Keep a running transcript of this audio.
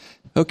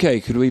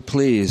Okay, could we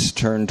please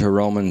turn to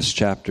Romans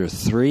chapter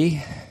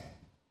 3,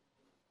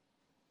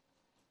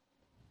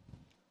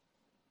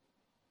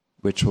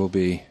 which will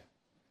be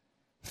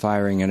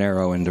firing an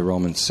arrow into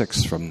Romans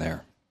 6 from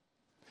there.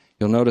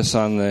 You'll notice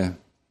on the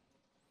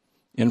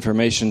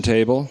information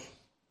table,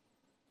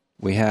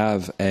 we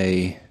have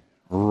a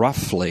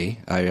roughly,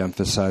 I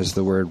emphasize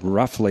the word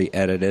roughly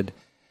edited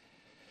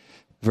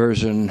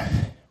version,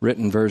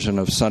 written version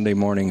of Sunday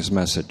morning's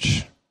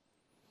message.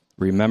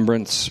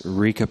 Remembrance,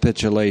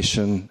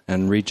 recapitulation,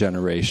 and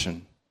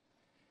regeneration.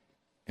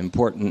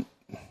 Important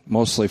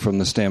mostly from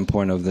the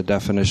standpoint of the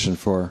definition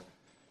for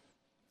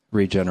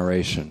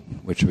regeneration,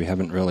 which we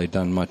haven't really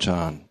done much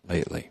on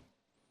lately.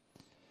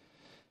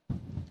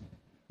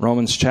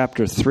 Romans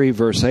chapter 3,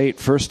 verse 8,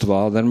 first of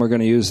all, then we're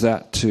going to use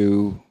that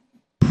to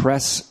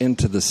press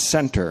into the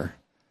center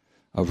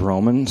of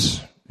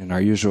Romans in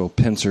our usual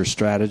pincer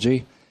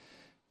strategy,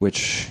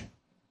 which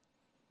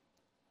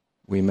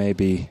we may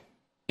be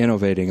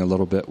innovating a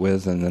little bit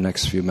with in the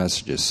next few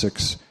messages,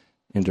 6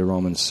 into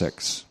Romans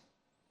 6.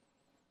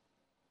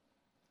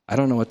 I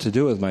don't know what to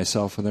do with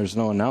myself when there's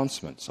no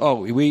announcements.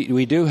 Oh,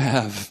 we do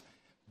have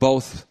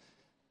both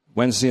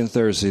Wednesday and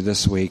Thursday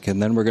this week,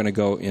 and then we're going to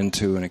go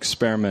into an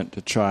experiment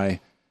to try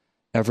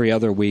every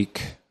other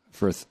week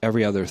for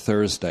every other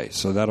Thursday.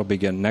 So that'll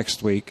begin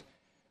next week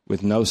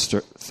with no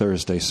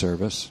Thursday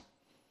service.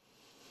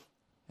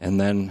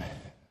 And then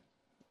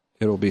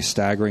it'll be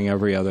staggering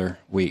every other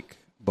week,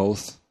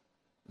 both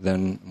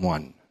then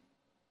one.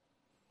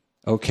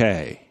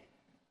 Okay.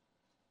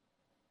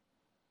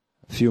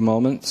 A few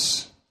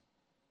moments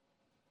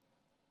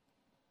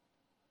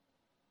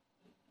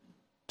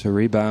to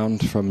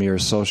rebound from your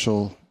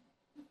social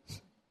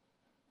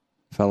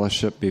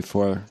fellowship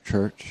before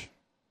church.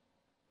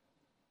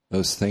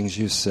 Those things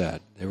you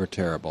said, they were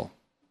terrible.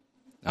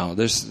 Now,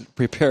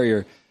 prepare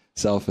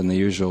yourself in the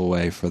usual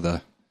way for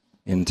the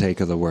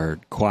intake of the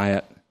word.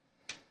 Quiet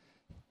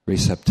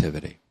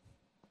receptivity.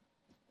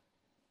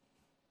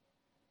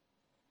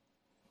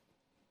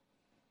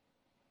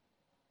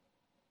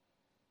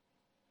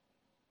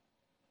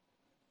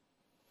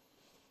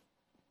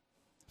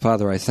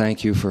 Father, I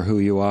thank you for who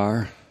you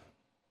are,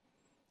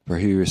 for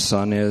who your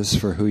Son is,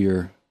 for who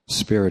your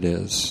Spirit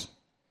is.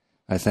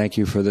 I thank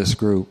you for this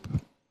group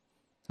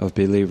of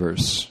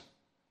believers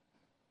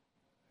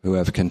who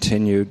have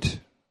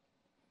continued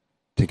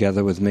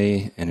together with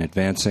me in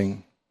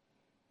advancing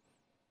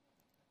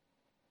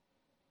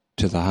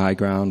to the high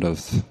ground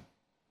of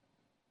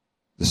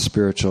the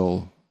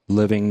spiritual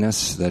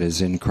livingness that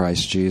is in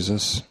Christ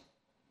Jesus.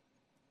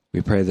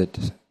 We pray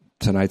that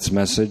tonight's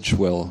message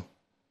will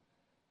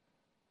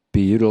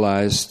be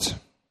utilized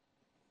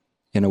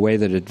in a way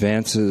that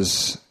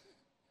advances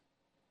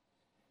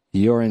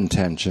your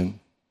intention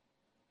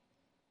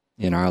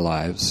in our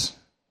lives.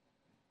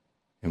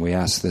 And we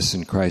ask this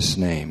in Christ's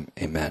name.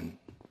 Amen.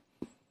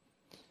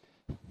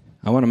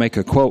 I want to make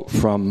a quote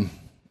from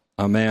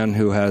a man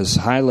who has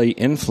highly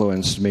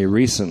influenced me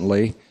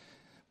recently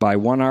by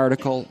one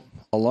article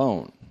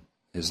alone.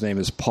 His name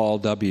is Paul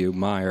W.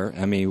 Meyer,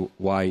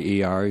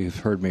 M-E-Y-E-R. You've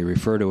heard me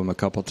refer to him a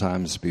couple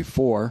times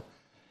before.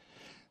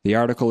 The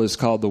article is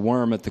called The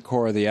Worm at the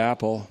Core of the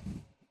Apple,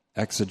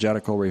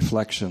 Exegetical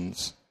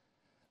Reflections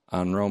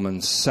on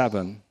Romans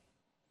 7.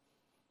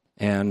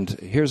 And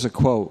here's a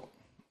quote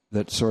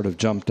that sort of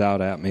jumped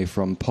out at me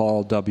from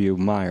Paul W.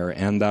 Meyer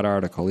and that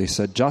article. He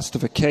said,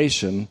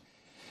 "Justification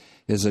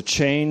is a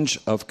change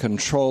of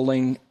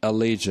controlling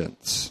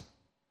allegiance."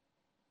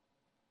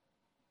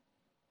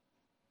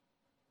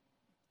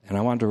 And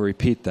I want to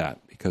repeat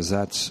that because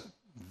that's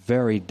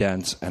very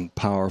dense and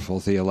powerful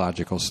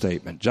theological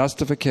statement.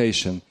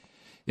 Justification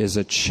is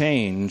a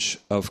change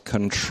of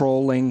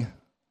controlling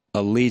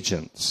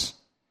allegiance.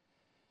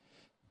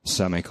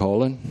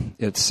 Semicolon.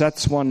 It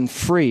sets one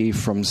free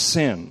from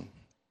sin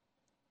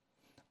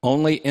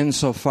only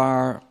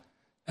insofar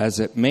as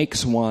it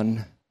makes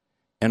one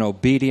an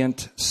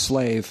obedient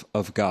slave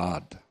of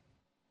God.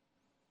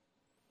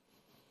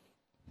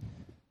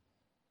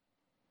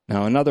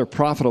 Now, another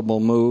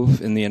profitable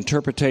move in the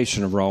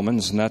interpretation of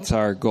Romans, and that's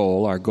our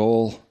goal,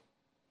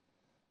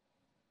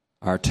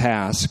 our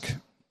task,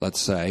 let's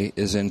say,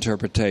 is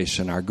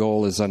interpretation. Our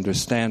goal is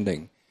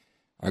understanding.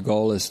 Our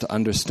goal is to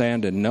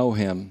understand and know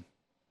him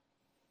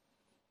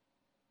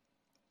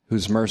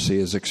whose mercy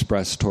is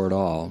expressed toward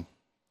all.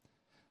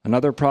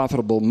 Another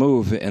profitable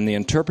move in the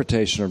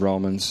interpretation of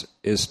Romans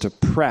is to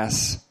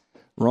press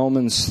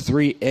Romans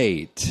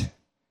 3:8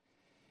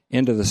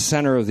 into the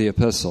center of the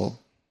epistle,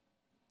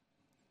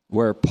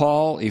 where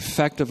Paul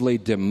effectively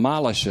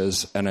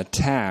demolishes an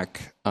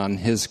attack on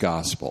his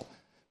gospel.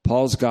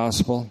 Paul's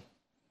gospel,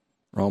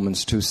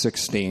 Romans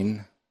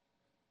 2:16,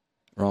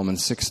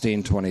 Romans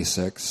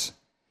 16:26,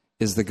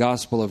 is the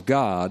gospel of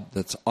God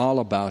that's all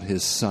about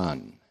his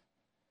Son.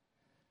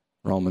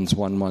 Romans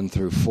 1:1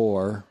 through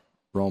 4,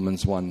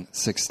 Romans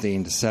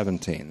 1:16 to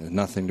 17. There's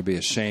nothing to be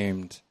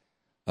ashamed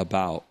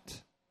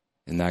about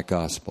in that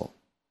gospel.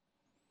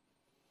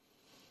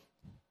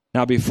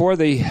 Now, before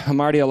the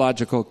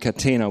hamartiological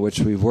catena, which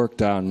we've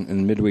worked on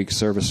in midweek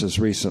services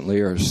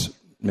recently, or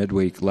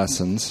midweek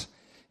lessons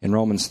in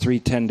Romans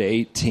 3:10 to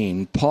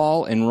 18,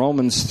 Paul in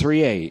Romans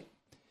 3:8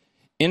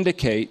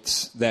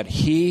 indicates that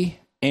he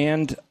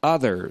and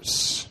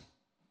others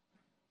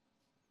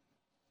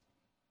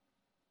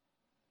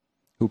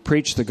who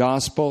preach the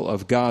gospel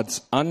of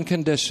God's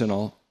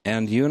unconditional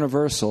and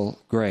universal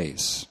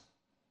grace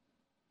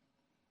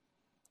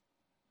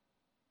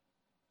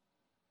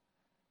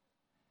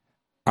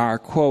are,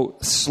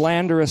 quote,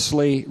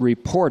 slanderously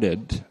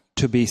reported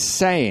to be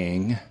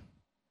saying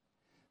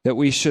that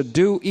we should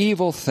do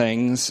evil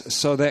things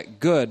so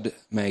that good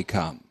may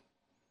come.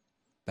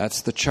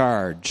 That's the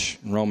charge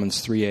in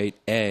Romans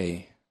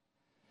 3:8a.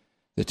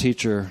 The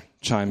teacher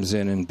chimes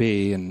in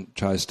B and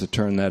tries to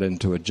turn that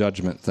into a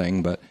judgment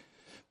thing, but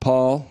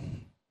Paul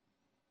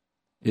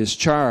is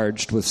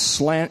charged with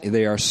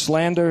they are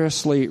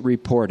slanderously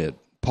reported.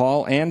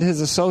 Paul and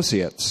his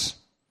associates.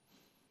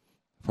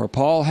 For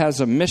Paul has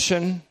a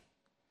mission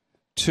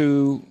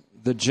to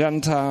the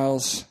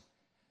Gentiles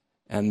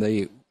and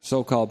the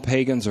so-called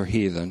pagans or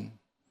heathen,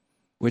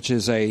 which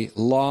is a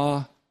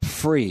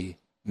law-free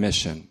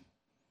mission,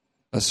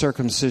 a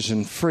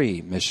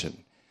circumcision-free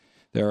mission.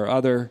 There are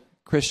other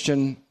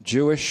Christian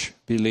Jewish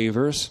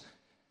believers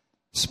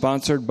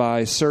sponsored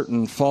by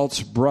certain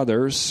false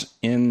brothers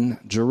in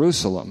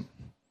Jerusalem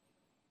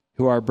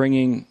who are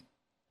bringing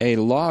a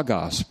law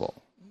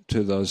gospel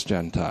to those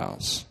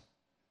Gentiles.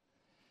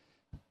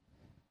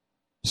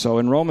 So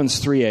in Romans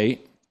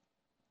 3:8,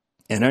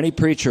 and any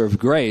preacher of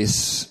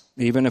grace,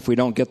 even if we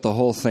don't get the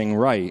whole thing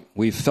right,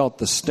 we've felt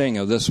the sting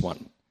of this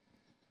one.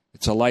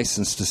 It's a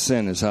license to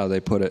sin is how they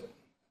put it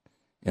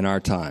in our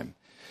time.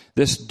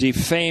 This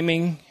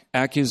defaming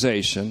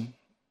accusation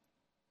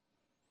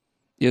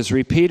is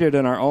repeated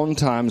in our own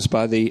times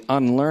by the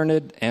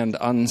unlearned and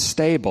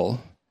unstable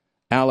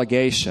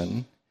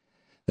allegation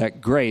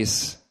that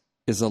grace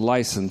is a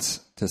license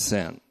to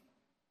sin.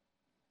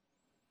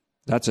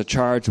 That's a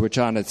charge which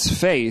on its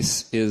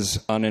face is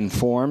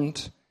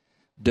uninformed,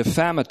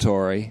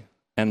 defamatory,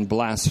 and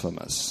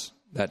blasphemous.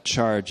 That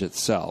charge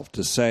itself,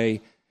 to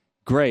say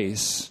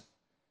grace,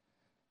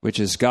 which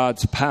is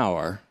God's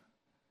power,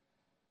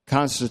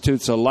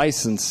 constitutes a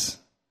license,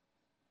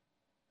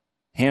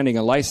 handing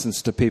a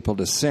license to people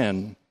to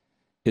sin,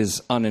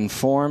 is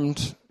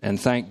uninformed, and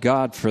thank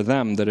God for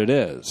them that it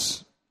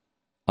is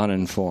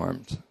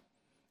uninformed.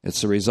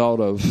 It's a result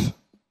of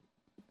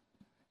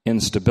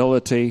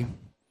instability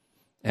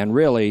and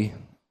really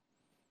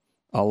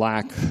a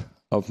lack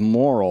of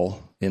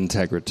moral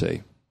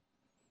integrity.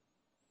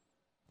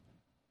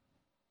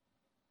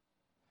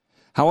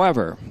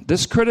 However,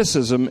 this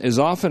criticism is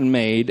often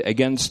made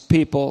against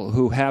people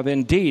who have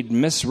indeed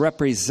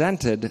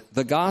misrepresented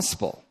the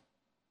gospel.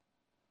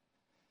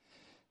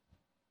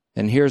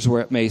 And here's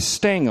where it may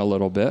sting a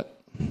little bit.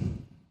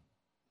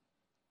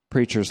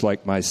 Preachers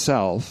like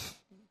myself,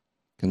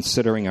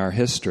 considering our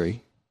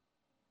history,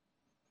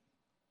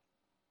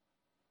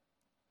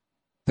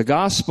 the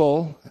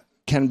gospel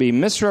can be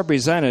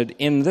misrepresented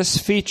in this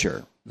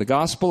feature. The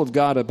gospel of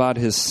God about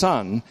his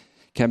Son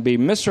can be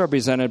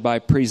misrepresented by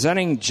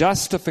presenting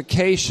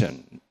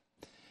justification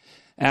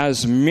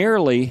as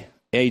merely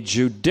a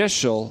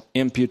judicial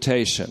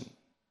imputation,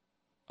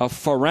 a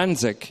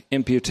forensic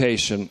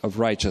imputation of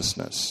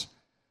righteousness,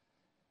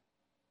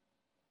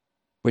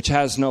 which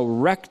has no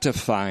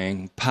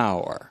rectifying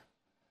power,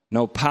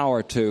 no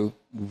power to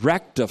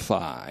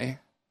rectify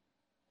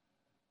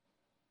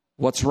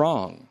what's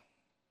wrong.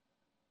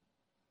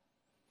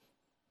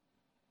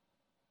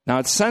 Now,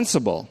 it's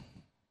sensible.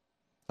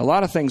 A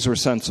lot of things were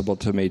sensible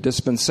to me.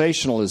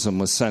 Dispensationalism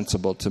was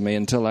sensible to me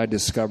until I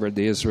discovered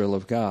the Israel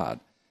of God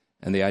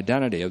and the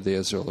identity of the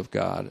Israel of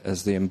God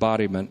as the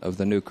embodiment of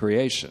the new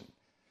creation.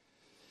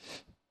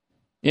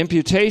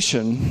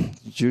 Imputation,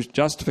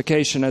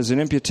 justification as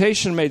an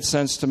imputation made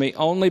sense to me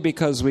only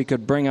because we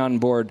could bring on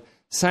board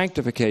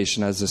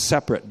sanctification as a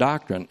separate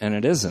doctrine, and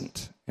it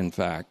isn't, in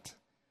fact.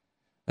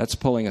 That's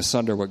pulling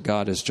asunder what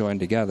God has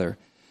joined together.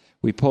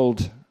 We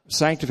pulled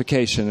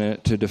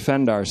sanctification to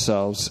defend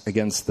ourselves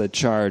against the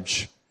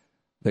charge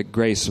that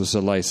grace was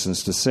a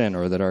license to sin,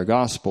 or that our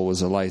gospel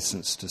was a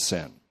license to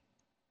sin.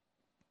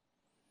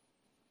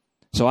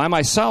 So I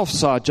myself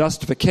saw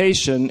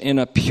justification in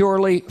a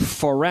purely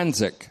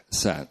forensic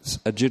sense,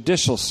 a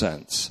judicial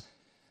sense,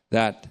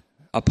 that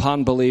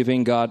upon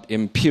believing God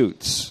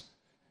imputes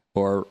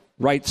or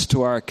writes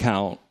to our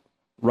account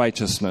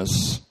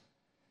righteousness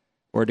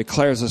or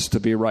declares us to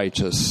be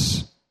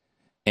righteous,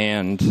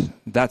 and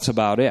that's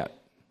about it.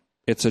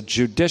 It's a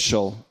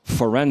judicial,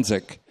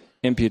 forensic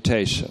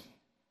imputation.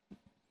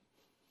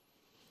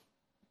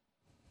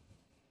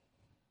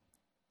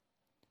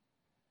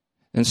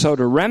 And so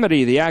to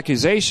remedy the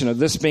accusation of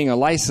this being a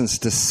license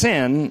to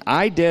sin,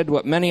 I did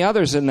what many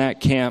others in that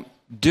camp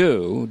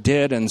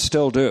did and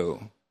still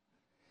do.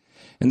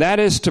 And that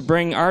is to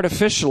bring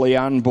artificially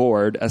on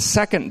board a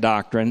second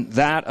doctrine,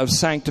 that of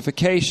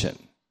sanctification.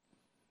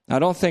 I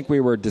don't think we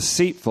were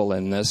deceitful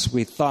in this.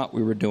 We thought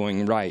we were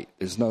doing right.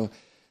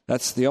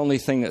 That's the only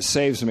thing that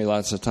saves me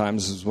lots of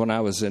times is when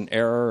I was in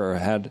error or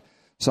had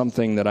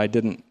something that I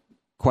didn't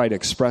quite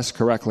express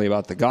correctly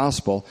about the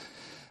gospel,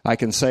 I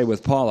can say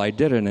with Paul, I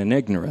did it in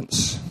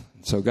ignorance.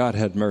 So God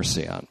had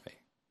mercy on me.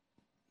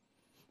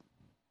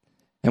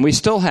 And we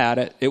still had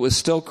it. It was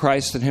still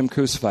Christ and him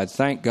crucified.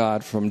 Thank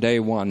God from day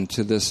one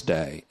to this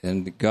day.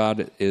 And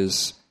God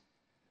is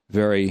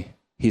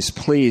he's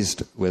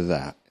pleased with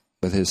that,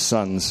 with his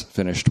son's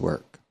finished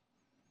work.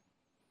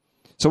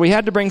 So we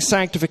had to bring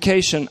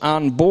sanctification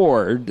on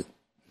board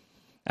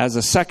as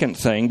a second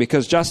thing,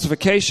 because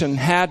justification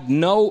had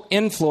no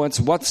influence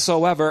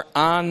whatsoever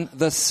on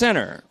the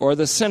sinner or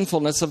the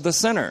sinfulness of the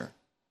sinner.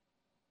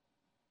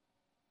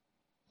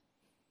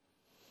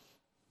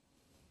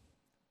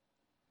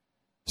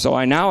 So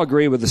I now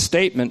agree with the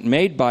statement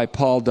made by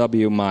Paul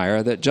W.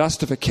 Meyer that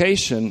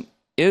justification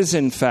is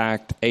in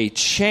fact a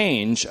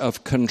change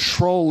of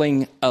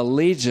controlling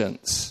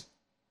allegiance.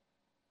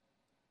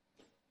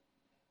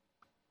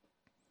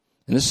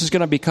 And this is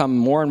going to become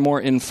more and more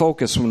in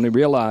focus when we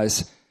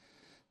realize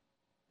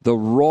the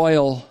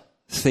royal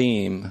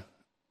theme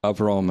of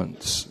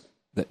Romans,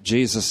 that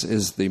Jesus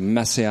is the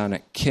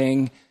messianic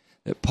king,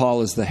 that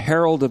Paul is the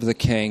herald of the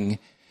king,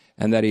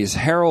 and that he's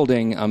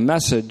heralding a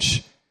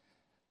message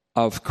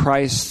of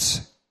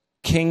Christ's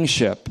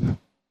kingship,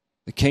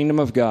 the kingdom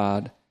of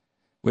God,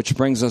 which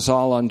brings us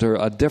all under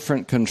a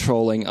different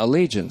controlling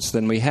allegiance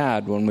than we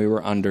had when we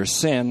were under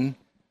sin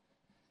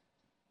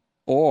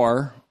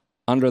or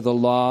under the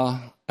law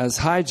as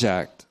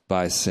hijacked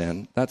by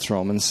sin. That's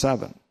Romans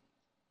 7.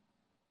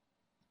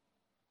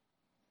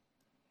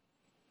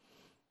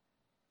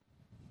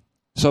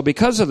 So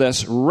because of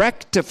this,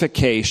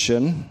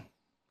 rectification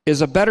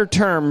is a better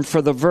term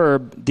for the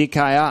verb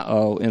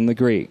dikaiao in the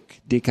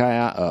Greek.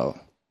 Dikaiao.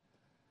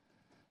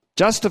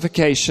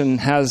 Justification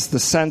has the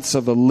sense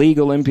of a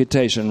legal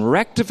imputation.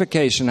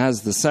 Rectification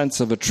has the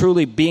sense of a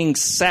truly being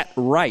set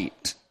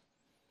right,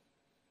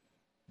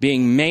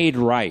 being made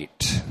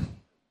right.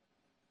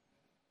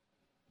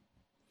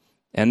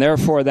 And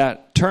therefore,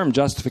 that term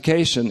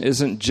justification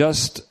isn't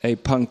just a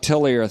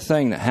punctiliar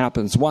thing that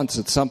happens once.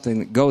 It's something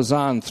that goes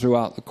on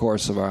throughout the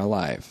course of our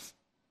life.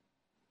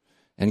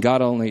 And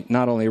God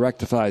not only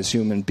rectifies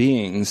human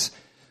beings,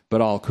 but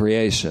all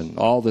creation,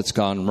 all that's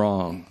gone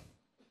wrong,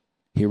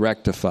 he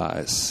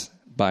rectifies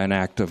by an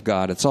act of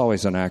God. It's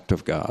always an act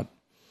of God.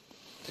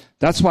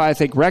 That's why I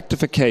think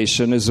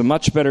rectification is a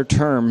much better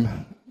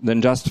term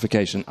than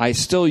justification. I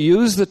still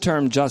use the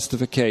term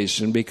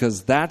justification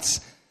because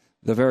that's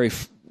the very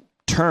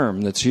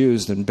term that's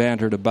used and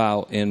bantered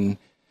about in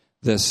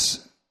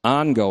this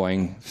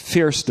ongoing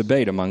fierce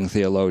debate among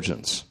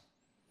theologians.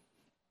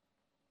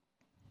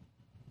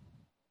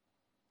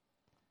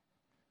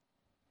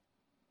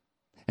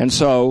 And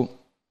so,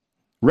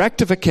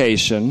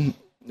 rectification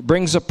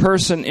brings a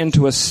person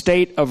into a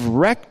state of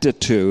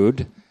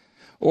rectitude,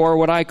 or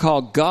what I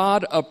call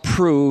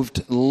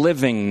God-approved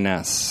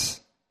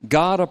livingness.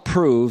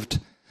 God-approved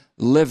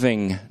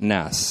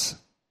livingness.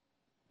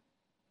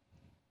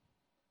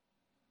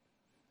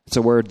 It's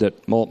a word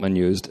that Moltmann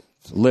used,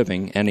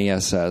 living,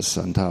 N-E-S-S,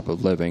 on top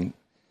of living,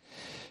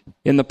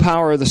 in the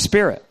power of the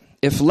Spirit.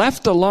 If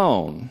left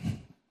alone,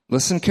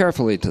 listen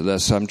carefully to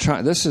this.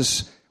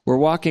 We're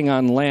walking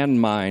on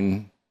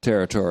landmine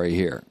territory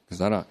here,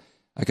 because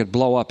I could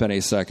blow up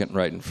any second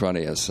right in front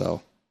of you,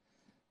 so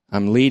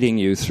I'm leading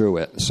you through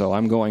it. So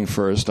I'm going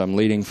first. I'm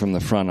leading from the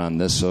front on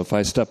this. So if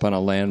I step on a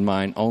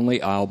landmine,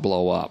 only I'll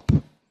blow up.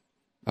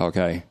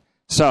 Okay?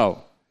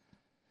 So,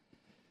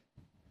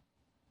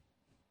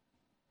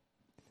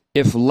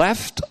 if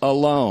left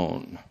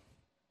alone,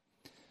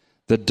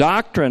 the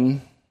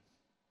doctrine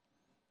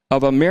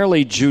of a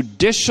merely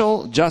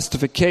judicial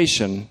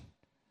justification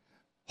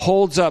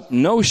holds up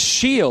no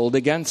shield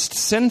against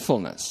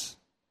sinfulness.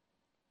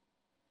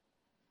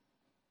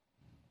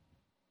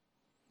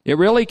 It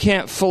really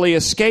can't fully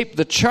escape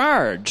the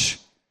charge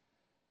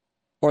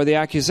or the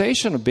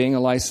accusation of being a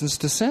license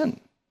to sin.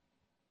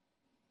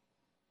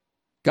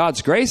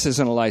 God's grace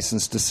isn't a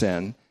license to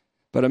sin,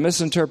 but a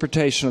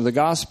misinterpretation of the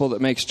gospel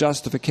that makes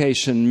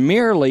justification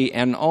merely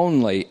and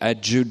only a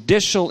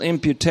judicial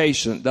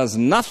imputation that does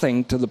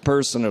nothing to the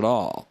person at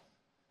all,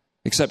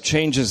 except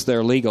changes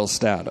their legal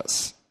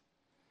status.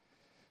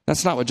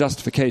 That's not what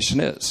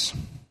justification is.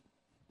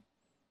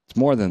 It's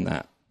more than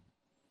that.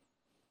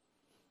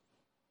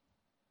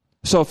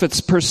 So if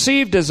it's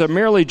perceived as a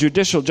merely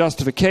judicial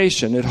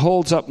justification, it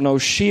holds up no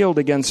shield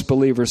against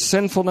believers'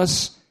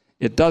 sinfulness.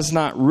 It does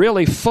not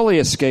really fully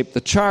escape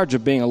the charge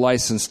of being a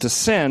license to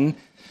sin,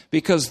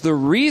 because the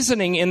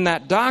reasoning in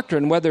that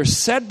doctrine, whether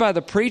said by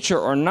the preacher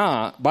or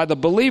not, by the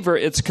believer,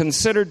 it's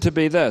considered to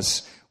be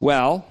this: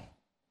 well,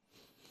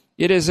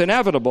 it is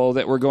inevitable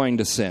that we're going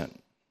to sin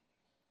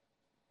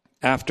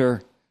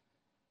after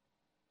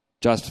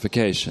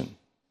justification.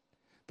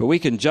 But we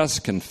can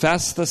just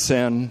confess the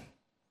sin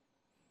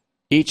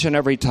each and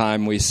every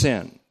time we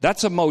sin.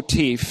 That's a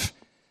motif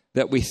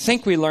that we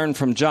think we learned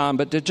from John,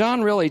 but did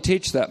John really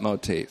teach that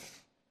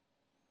motif?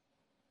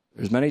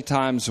 There's many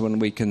times when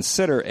we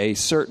consider a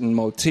certain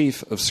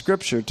motif of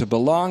Scripture to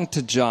belong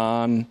to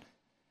John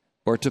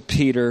or to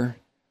Peter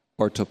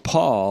or to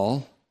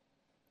Paul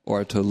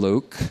or to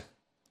Luke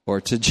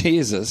or to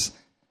Jesus,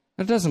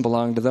 it doesn't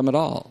belong to them at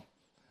all.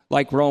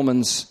 Like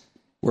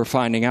we're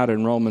finding out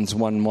in Romans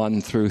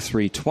 1:1 through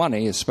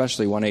 3:20,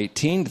 especially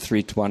 1:18 to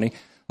 3:20,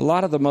 a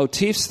lot of the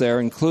motifs there,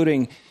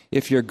 including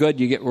if you're good,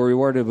 you get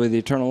rewarded with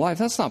eternal life.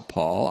 That's not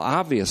Paul,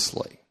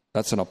 obviously.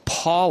 That's an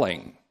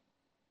appalling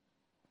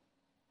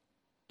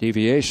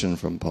deviation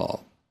from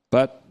Paul.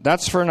 But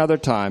that's for another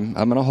time.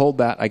 I'm going to hold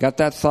that. I got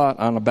that thought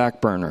on a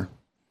back burner.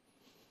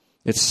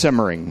 It's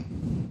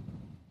simmering.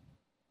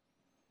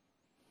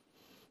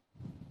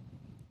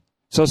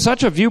 So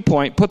such a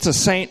viewpoint puts a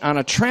saint on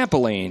a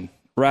trampoline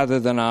rather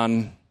than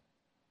on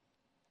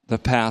the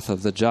path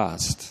of the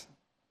just,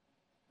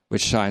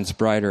 which shines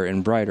brighter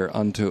and brighter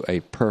unto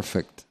a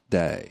perfect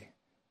day.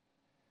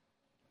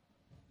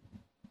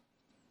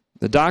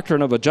 The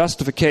doctrine of a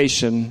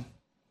justification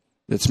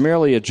that's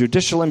merely a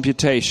judicial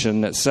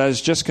imputation that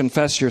says just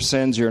confess your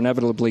sins, you're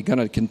inevitably going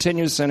to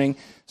continue sinning,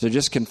 so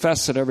just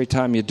confess it every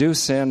time you do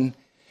sin,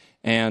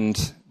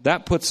 and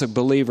that puts a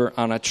believer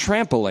on a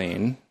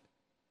trampoline,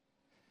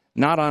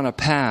 not on a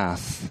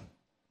path.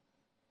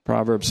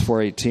 Proverbs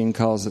 4:18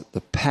 calls it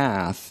the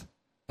path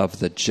of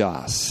the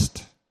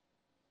just.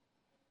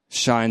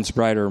 Shines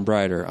brighter and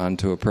brighter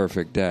unto a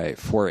perfect day.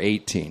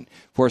 4:18.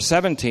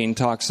 4:17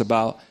 talks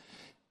about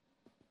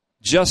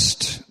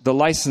just the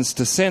license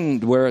to sin,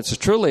 where it's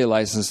truly a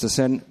license to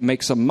sin,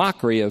 makes a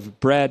mockery of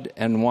bread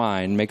and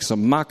wine, makes a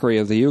mockery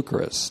of the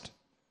Eucharist.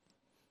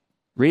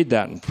 Read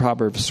that in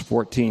Proverbs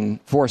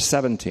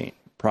 4:17.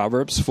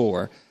 Proverbs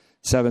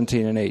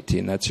 4:17 and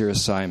 18. That's your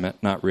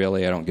assignment. Not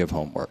really. I don't give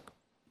homework.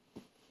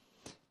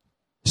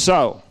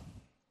 So,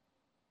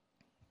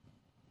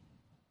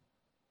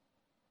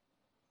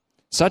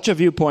 such a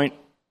viewpoint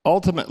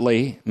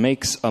ultimately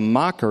makes a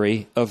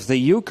mockery of the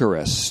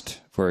Eucharist,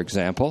 for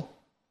example,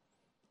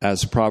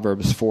 as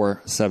Proverbs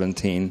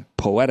 4:17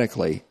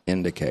 poetically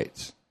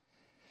indicates.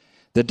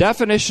 The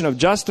definition of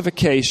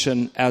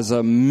justification as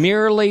a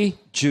merely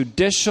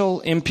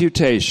judicial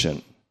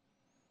imputation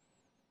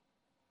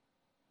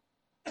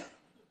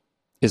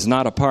is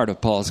not a part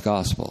of Paul's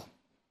gospel.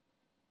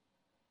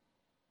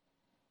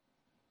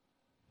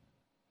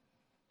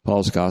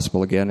 Paul's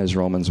gospel, again, is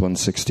Romans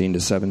 1:16 to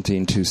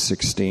 17,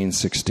 2:16,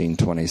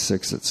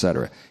 16:26,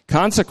 etc.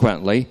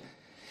 Consequently,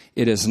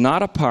 it is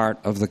not a part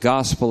of the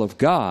gospel of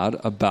God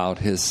about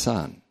his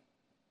Son.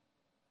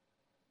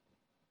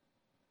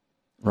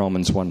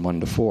 Romans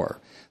 1:1 to 4.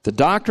 The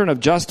doctrine of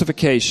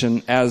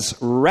justification as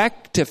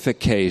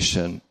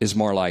rectification is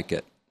more like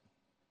it.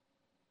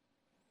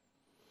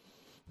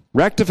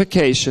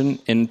 Rectification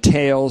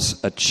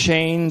entails a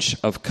change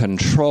of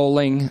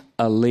controlling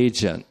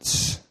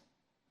allegiance.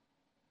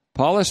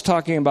 Paul is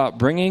talking about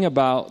bringing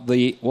about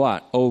the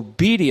what?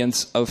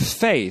 Obedience of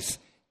faith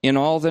in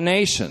all the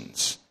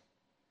nations.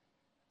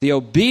 The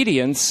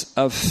obedience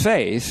of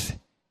faith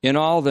in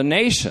all the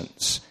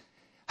nations.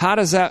 How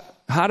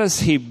does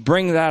he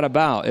bring that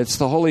about? It's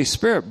the Holy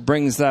Spirit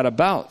brings that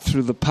about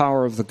through the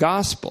power of the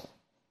gospel,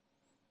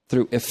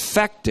 through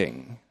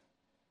effecting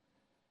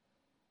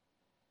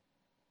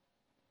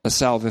a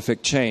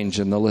salvific change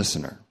in the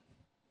listener.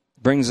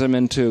 Brings them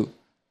into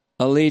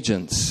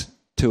allegiance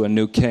to a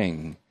new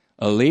king.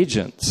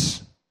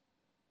 Allegiance.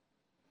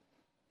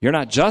 You're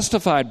not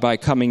justified by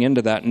coming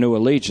into that new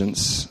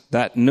allegiance.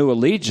 That new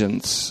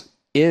allegiance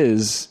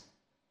is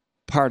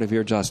part of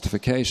your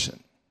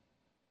justification.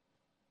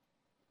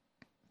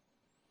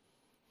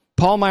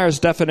 Paul Meyer's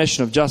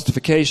definition of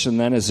justification,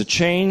 then, is a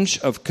change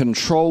of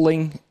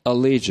controlling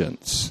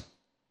allegiance,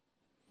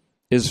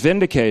 is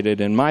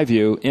vindicated, in my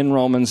view, in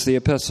Romans the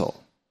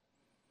epistle.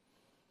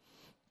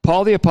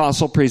 Paul the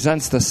Apostle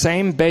presents the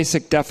same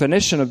basic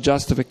definition of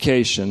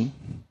justification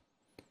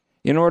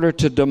in order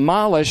to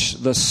demolish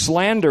the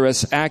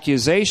slanderous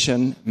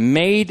accusation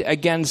made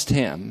against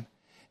him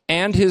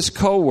and his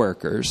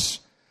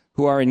co-workers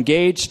who are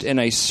engaged in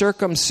a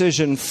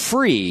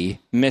circumcision-free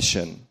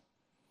mission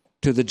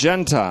to the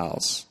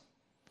Gentiles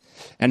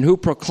and who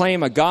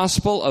proclaim a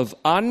gospel of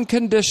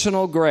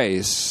unconditional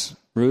grace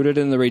rooted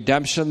in the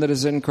redemption that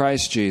is in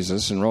Christ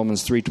Jesus in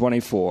Romans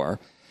 3:24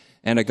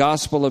 and a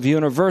gospel of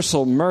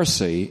universal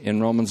mercy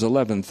in Romans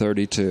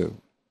 11:32.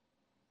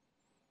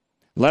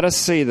 Let us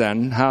see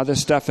then how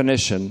this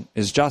definition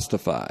is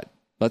justified.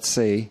 Let's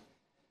see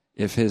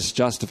if his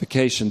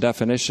justification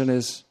definition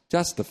is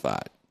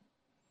justified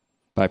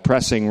by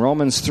pressing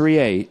Romans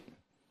 3:8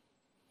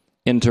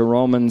 into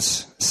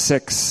Romans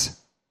 6,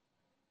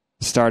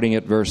 starting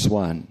at verse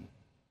 1.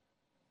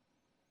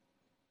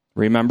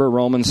 Remember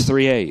Romans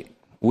 3:8.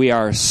 We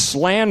are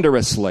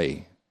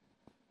slanderously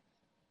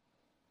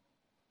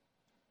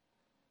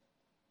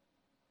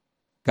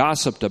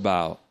gossiped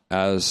about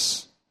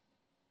as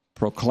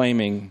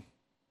proclaiming,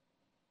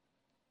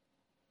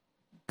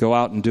 go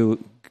out and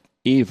do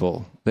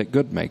evil, that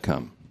good may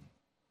come.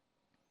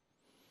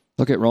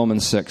 Look at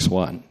Romans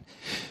 6:1.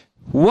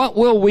 What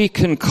will we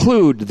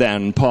conclude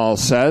then, Paul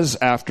says,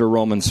 after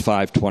Romans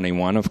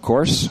 5:21, of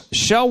course?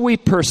 Shall we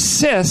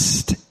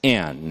persist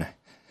in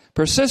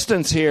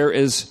Persistence here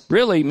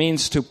really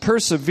means to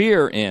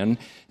persevere in,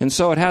 and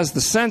so it has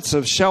the sense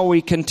of, shall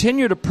we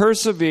continue to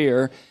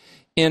persevere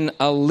in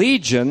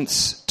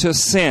allegiance to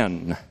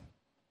sin?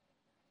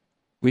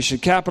 We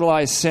should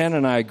capitalize sin,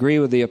 and I agree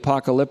with the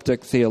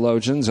apocalyptic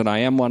theologians, and I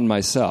am one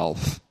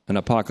myself, an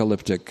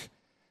apocalyptic,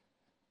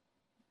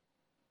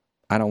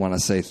 I don't want to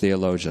say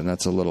theologian,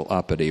 that's a little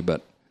uppity,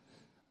 but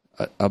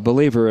a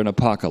believer in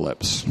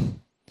apocalypse.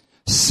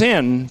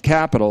 Sin,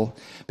 capital,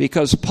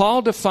 because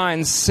Paul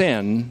defines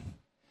sin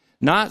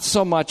not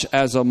so much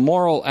as a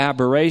moral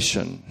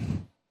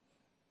aberration,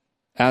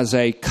 as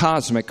a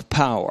cosmic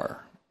power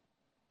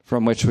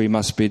from which we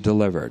must be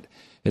delivered.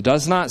 It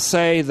does not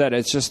say that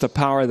it's just a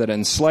power that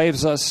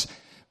enslaves us,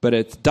 but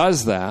it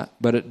does that,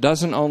 but it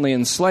doesn't only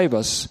enslave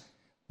us,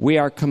 we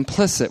are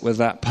complicit with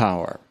that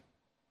power.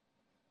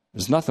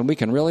 There's nothing we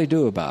can really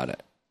do about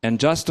it. And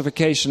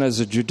justification as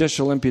a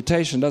judicial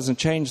imputation doesn't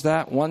change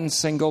that one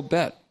single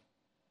bit.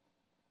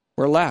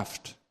 We're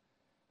left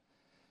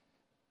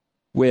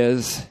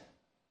with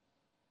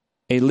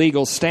a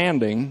legal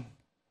standing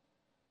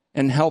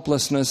and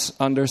helplessness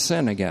under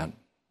sin again.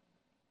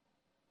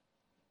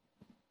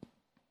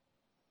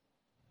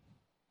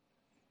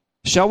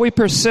 Shall we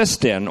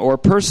persist in or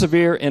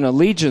persevere in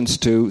allegiance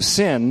to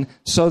sin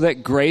so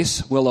that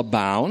grace will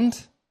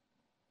abound?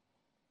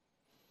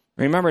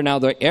 Remember now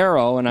the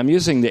arrow, and I'm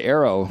using the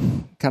arrow,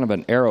 kind of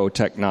an arrow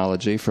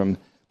technology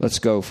let's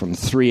go from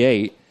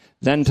 3:8,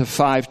 then to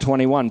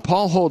 5:21.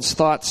 Paul holds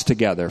thoughts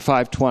together,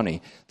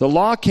 5:20. The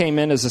law came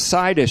in as a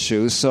side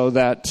issue so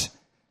that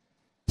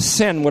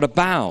sin would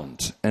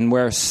abound. And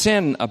where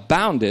sin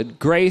abounded,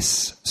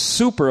 grace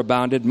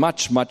superabounded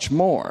much, much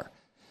more.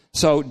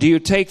 So do you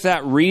take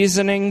that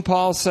reasoning,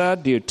 Paul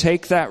said? Do you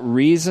take that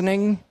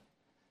reasoning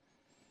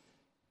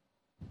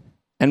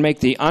and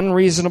make the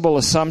unreasonable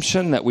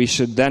assumption that we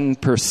should then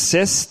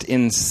persist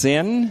in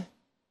sin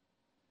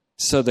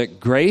so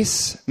that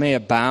grace may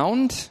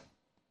abound?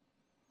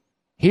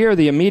 Here,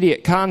 the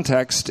immediate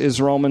context is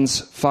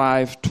Romans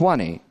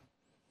 5:20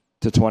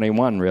 to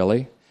 21,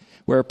 really,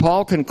 where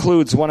Paul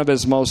concludes one of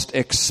his most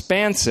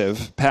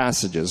expansive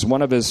passages,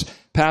 one of his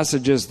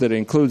passages that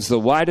includes the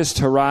widest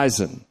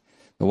horizon,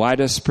 the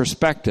widest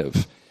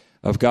perspective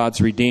of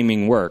God's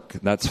redeeming work.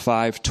 That's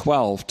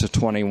 5:12 to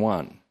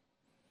 21.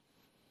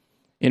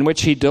 In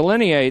which he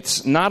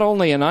delineates not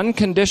only an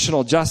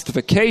unconditional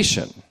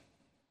justification,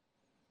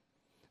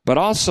 but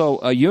also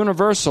a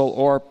universal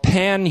or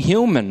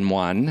pan-human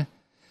one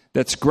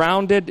that's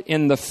grounded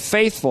in the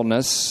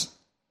faithfulness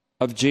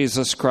of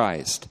Jesus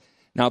Christ.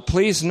 Now,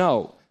 please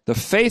note, the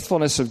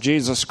faithfulness of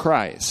Jesus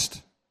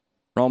Christ,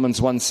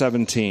 Romans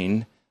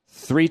 1:17,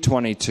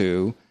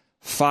 3:22,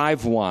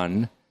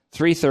 5:1,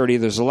 3:30,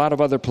 there's a lot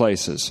of other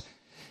places,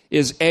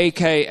 is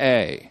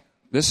AKA.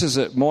 This is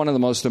one of the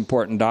most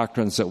important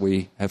doctrines that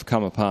we have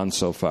come upon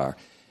so far.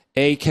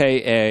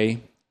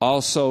 AKA,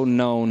 also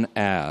known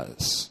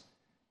as,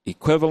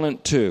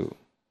 equivalent to.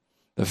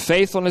 The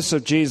faithfulness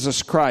of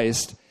Jesus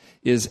Christ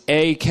is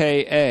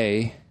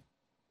AKA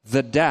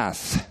the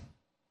death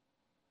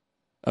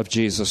of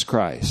Jesus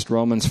Christ.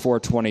 Romans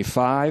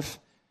 4:25,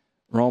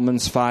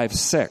 Romans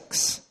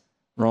 5:6,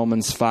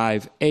 Romans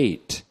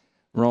 5:8,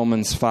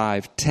 Romans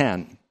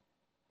 5:10.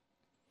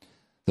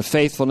 The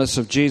faithfulness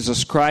of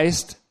Jesus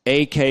Christ,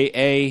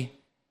 AKA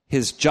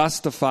his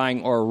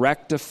justifying or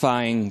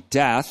rectifying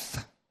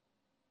death,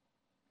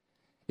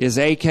 is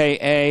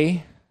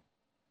AKA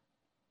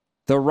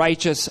the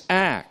righteous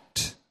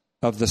act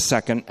of the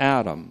second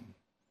Adam.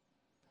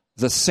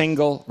 The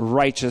single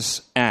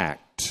righteous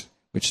act,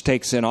 which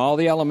takes in all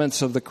the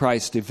elements of the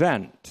Christ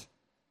event: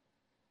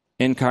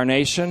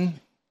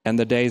 incarnation and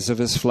the days of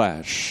his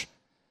flesh,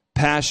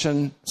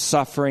 passion,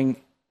 suffering,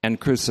 and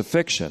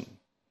crucifixion,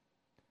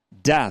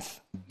 death,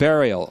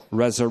 burial,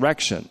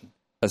 resurrection,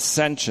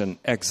 ascension,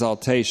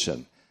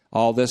 exaltation,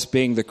 all this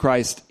being the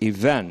Christ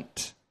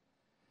event.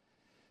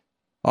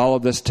 All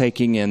of this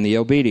taking in the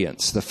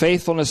obedience. The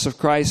faithfulness of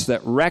Christ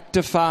that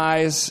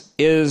rectifies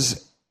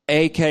is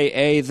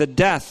AKA the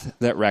death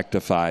that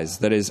rectifies.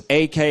 That is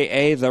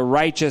AKA the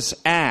righteous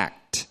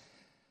act.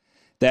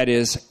 That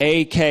is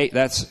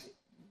that's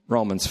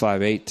Romans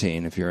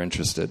 5:18 if you're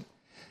interested.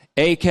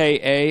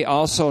 AKA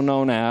also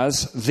known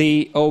as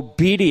the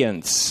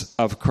obedience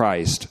of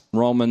Christ,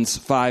 Romans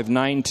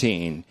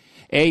 5:19.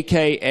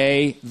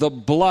 AKA the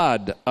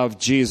blood of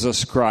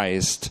Jesus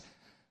Christ,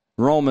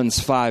 Romans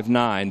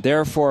 5:9.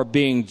 Therefore,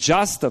 being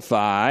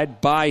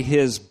justified by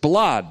his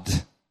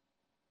blood,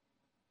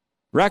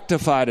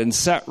 rectified and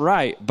set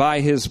right by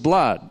his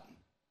blood.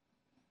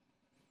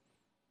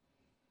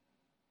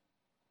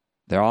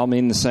 They all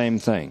mean the same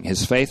thing.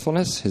 His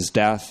faithfulness, his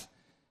death,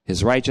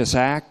 his righteous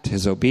act,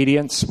 his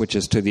obedience, which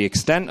is to the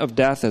extent of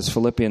death, as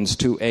Philippians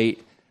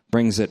 2:8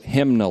 brings it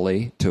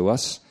hymnally to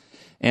us,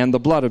 and the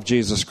blood of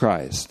Jesus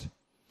Christ.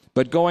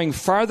 But going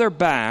farther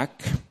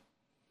back,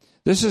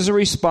 this is a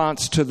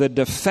response to the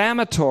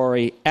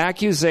defamatory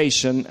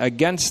accusation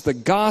against the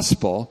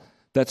gospel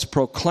that's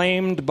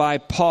proclaimed by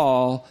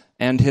Paul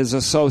and his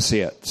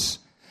associates,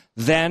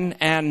 then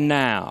and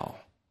now.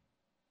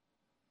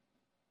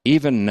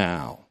 even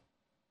now,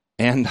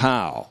 and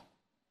how.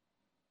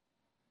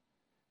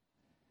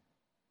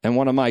 And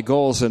one of my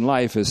goals in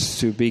life is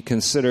to be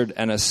considered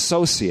an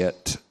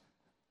associate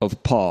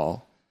of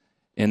Paul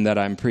in that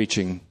I'm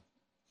preaching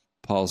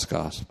Paul's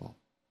gospel.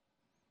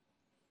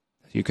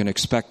 You can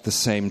expect the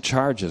same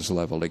charges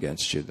leveled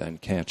against you then,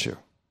 can't you?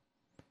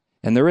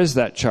 And there is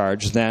that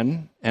charge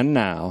then and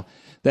now,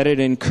 that it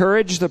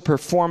encouraged the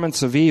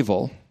performance of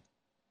evil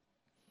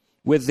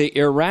with the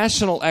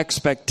irrational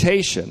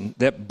expectation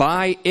that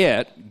by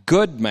it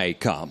good may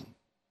come.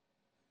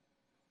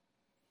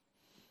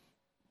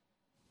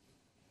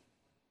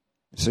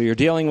 So you're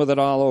dealing with it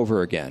all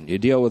over again. You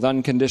deal with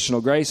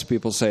unconditional grace,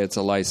 people say it's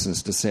a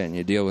license to sin.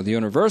 You deal with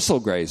universal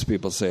grace,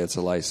 people say it's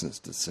a license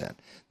to sin.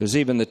 There's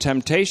even the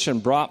temptation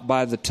brought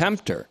by the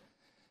tempter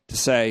to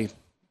say,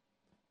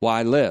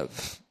 why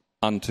live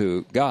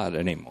unto God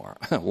anymore?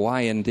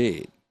 Why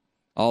indeed?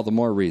 All the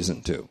more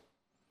reason to.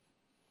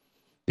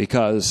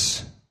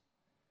 Because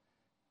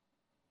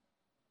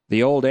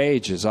the old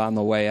age is on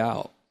the way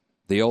out.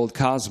 The old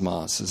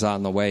cosmos is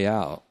on the way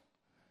out.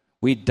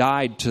 We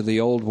died to the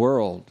old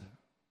world.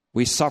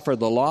 We suffered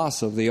the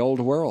loss of the old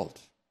world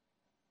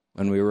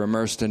when we were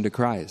immersed into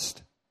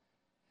Christ.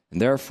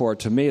 And therefore,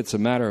 to me, it's a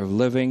matter of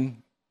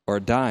living or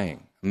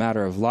dying, a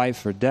matter of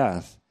life or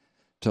death,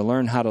 to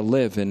learn how to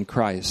live in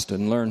Christ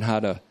and learn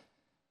how to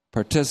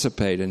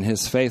participate in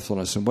His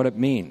faithfulness and what it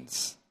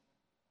means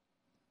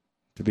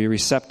to be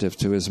receptive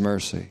to His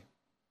mercy.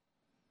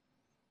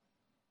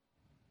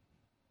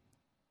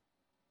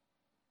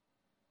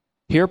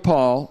 Here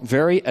Paul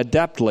very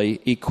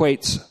adeptly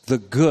equates the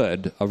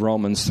good of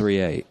Romans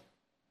 3:8.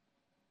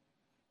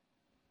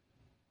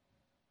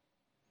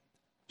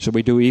 Should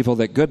we do evil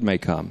that good may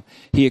come?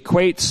 He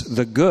equates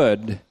the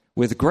good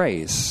with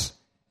grace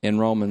in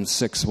Romans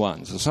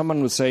 6:1. So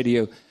someone would say to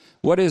you,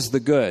 what is the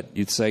good?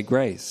 You'd say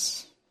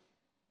grace.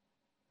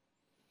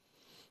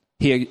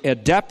 He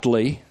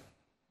adeptly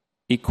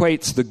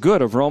equates the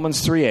good of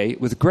Romans 3:8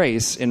 with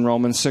grace in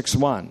Romans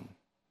 6:1.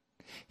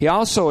 He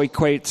also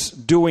equates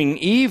doing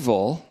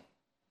evil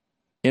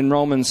in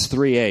Romans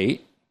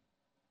 3:8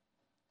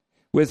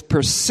 with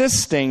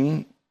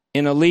persisting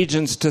in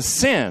allegiance to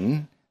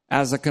sin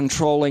as a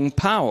controlling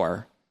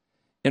power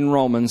in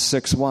Romans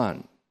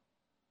 6:1.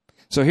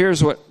 So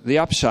here's what the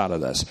upshot of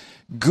this.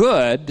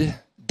 Good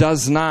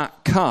does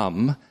not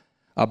come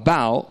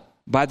about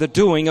by the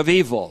doing of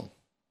evil.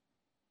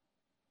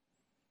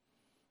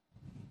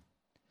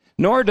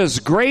 Nor does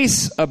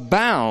grace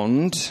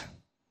abound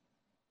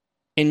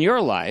in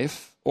your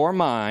life or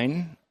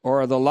mine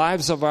or the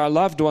lives of our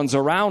loved ones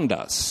around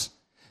us.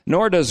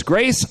 Nor does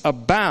grace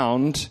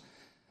abound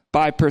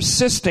by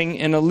persisting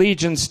in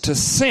allegiance to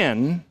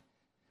sin,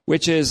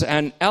 which is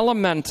an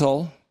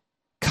elemental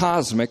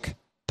cosmic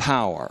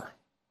power.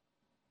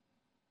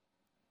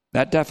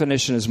 That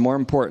definition is more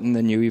important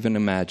than you even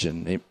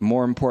imagine,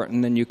 more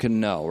important than you can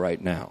know right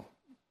now.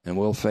 And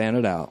we'll fan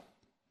it out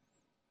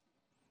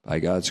by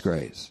God's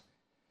grace.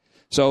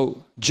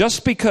 So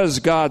just because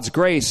God's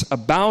grace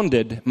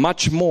abounded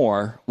much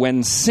more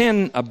when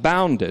sin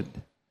abounded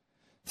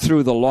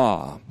through the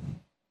law,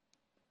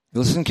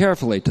 listen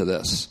carefully to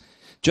this.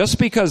 Just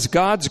because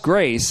God's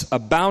grace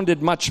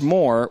abounded much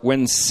more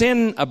when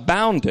sin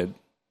abounded,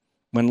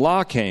 when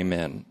law came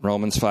in,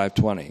 Romans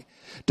 5:20,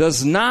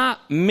 does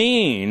not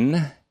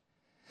mean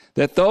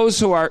that those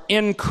who are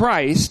in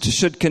Christ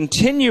should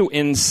continue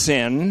in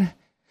sin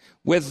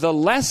with the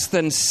less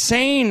than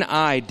sane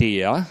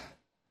idea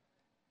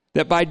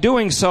that by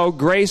doing so,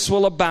 grace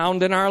will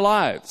abound in our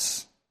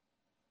lives.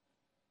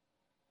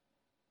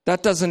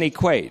 That doesn't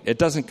equate. It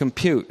doesn't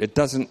compute. It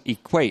doesn't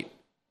equate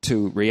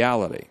to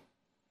reality.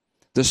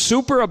 The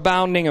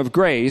superabounding of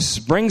grace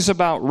brings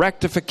about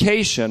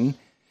rectification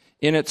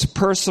in its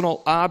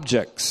personal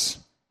objects.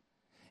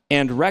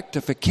 And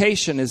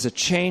rectification is a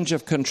change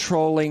of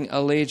controlling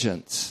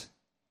allegiance.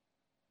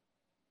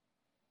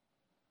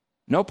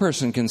 No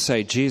person can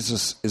say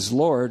Jesus is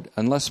Lord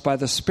unless by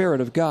the Spirit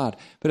of God.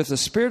 But if the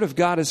Spirit of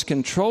God is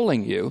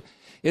controlling you,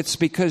 it's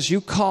because you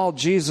call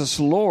Jesus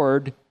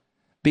Lord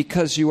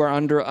because you are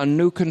under a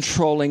new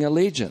controlling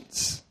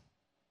allegiance.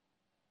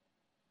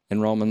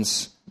 In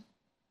Romans,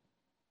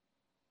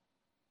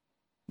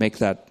 make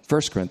that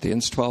 1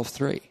 Corinthians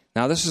 12:3.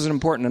 Now this is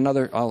important.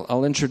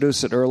 I'll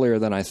introduce it earlier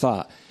than I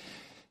thought.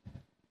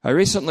 I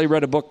recently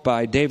read a book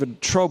by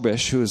David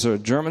Trobisch, who is a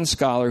German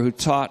scholar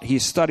he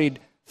studied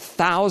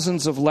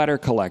thousands of letter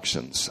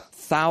collections,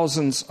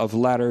 thousands of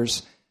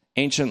letters,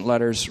 ancient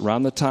letters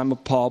around the time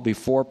of Paul,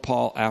 before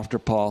Paul, after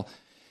Paul.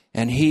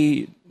 And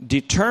he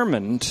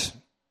determined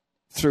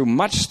through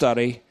much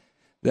study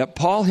that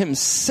Paul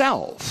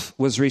himself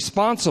was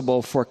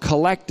responsible for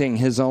collecting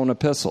his own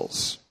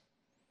epistles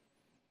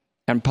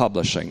and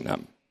publishing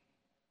them.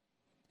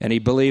 And he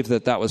believed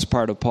that that was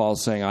part of Paul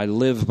saying, I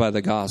live by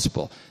the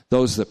gospel.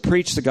 Those that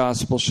preach the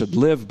gospel should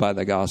live by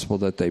the gospel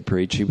that they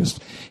preach.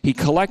 He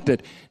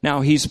collected.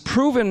 Now, he's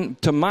proven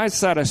to my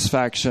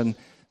satisfaction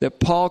that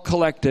Paul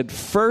collected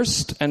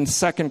 1st and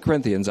 2nd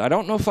Corinthians. I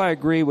don't know if I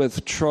agree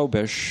with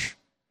Trobisch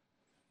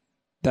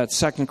that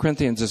 2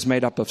 Corinthians is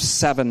made up of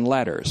 7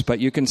 letters. But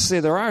you can see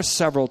there are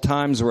several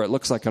times where it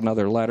looks like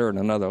another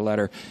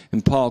letter,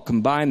 and Paul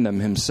combined them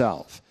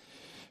himself.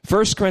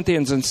 1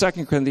 Corinthians and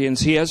 2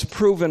 Corinthians, he has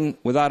proven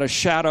without a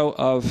shadow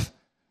of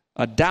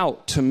a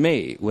doubt to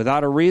me,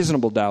 without a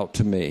reasonable doubt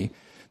to me,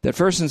 that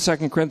 1 and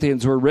 2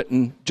 Corinthians were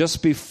written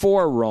just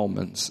before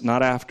Romans,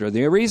 not after.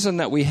 The reason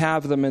that we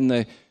have them in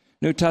the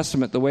New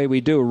Testament the way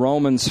we do,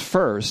 Romans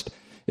first,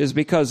 is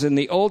because in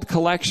the old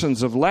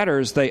collections of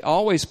letters, they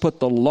always put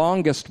the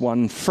longest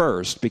one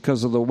first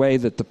because of the way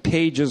that the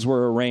pages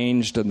were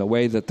arranged and the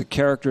way that the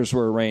characters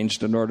were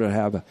arranged in order to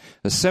have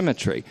a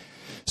symmetry.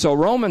 So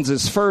Romans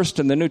is first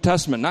in the New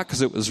Testament, not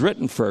because it was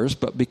written first,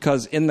 but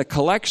because in the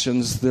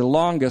collections, the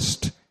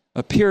longest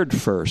appeared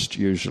first,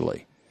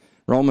 usually.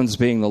 Romans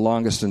being the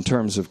longest in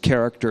terms of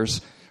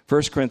characters.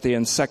 1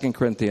 Corinthians, 2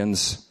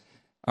 Corinthians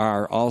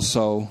are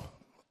also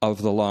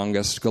of the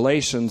longest.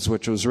 Galatians,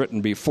 which was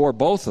written before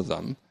both of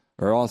them,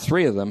 or all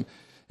 3 of them,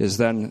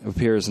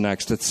 appears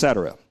next,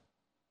 etc.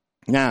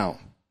 Now,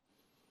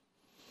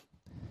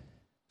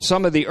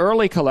 some of the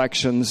early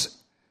collections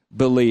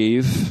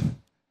believe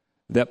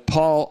that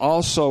Paul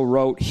also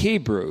wrote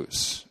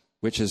Hebrews,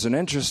 which is an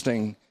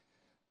interesting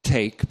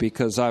take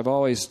because I've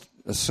always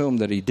assumed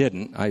that he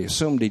didn't. I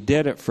assumed he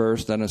did at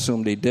first, then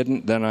assumed he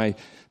didn't.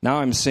 Now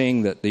I'm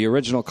seeing that the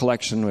original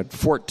collection had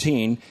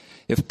 14.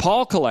 If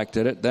Paul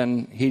collected it,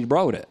 then he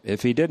wrote it.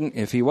 If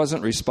he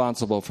wasn't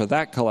responsible for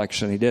that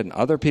collection, he didn't.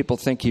 Other people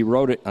think he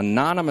wrote it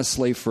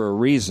anonymously for a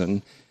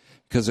reason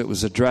because it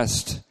was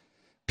addressed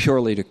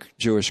purely to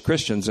Jewish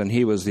Christians, and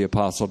he was the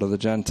apostle to the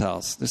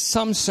Gentiles. There's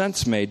some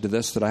sense made to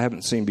this that I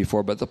haven't seen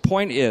before, but the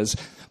point is,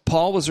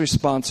 Paul was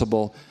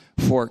responsible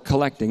for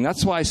collecting.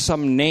 That's why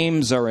some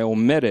names are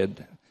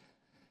omitted,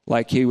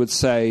 like he would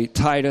say,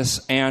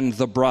 Titus and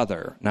the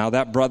brother. Now,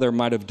 that brother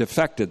might have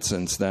defected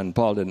since then.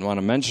 Paul didn't want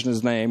to mention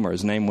his name, or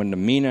his name wouldn't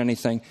mean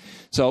anything.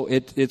 So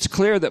it's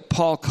clear that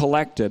Paul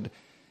collected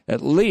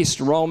at least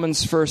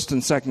Romans, 1st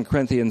and 2nd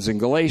Corinthians, and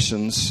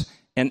Galatians,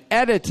 and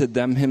edited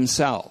them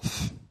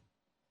himself.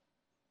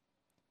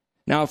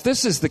 Now, if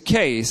this is the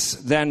case,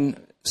 then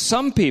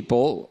some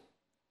people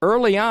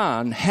early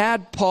on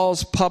had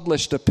Paul's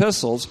published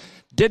epistles,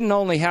 didn't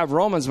only have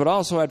Romans, but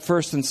also had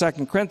 1st and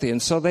 2nd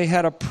Corinthians, so they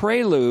had a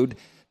prelude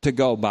to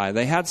go by.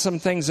 They had some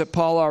things that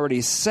Paul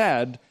already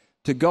said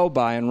to go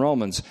by in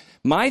Romans.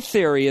 My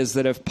theory is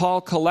that if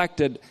Paul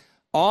collected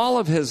all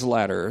of his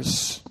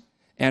letters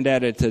and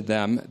edited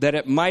them, that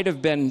it might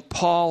have been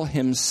Paul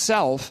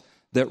himself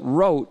that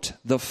wrote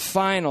the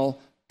final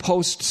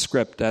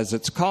postscript, as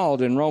it's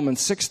called, in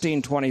Romans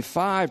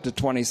 16:25 to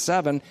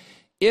 27.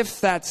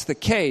 If that's the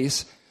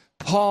case,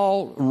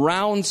 Paul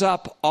rounds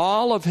up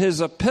all of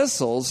his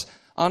epistles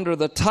under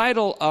the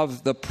title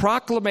of the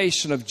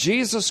proclamation of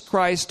Jesus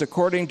Christ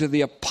according to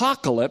the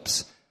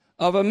apocalypse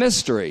of a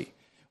mystery,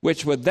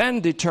 which would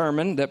then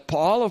determine that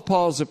all of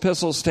Paul's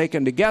epistles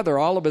taken together,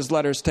 all of his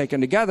letters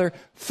taken together,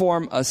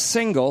 form a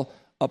single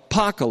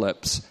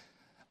apocalypse,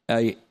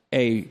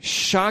 a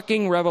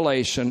shocking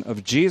revelation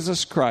of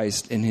Jesus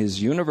Christ in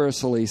his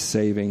universally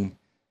saving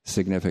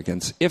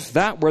significance. If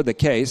that were the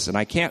case, and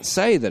I can't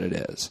say that it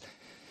is,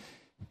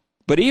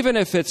 but even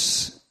if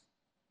it's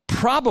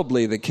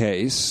probably the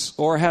case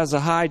or has a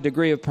high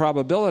degree of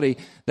probability,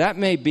 that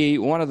may be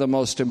one of the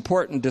most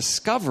important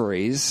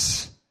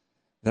discoveries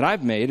that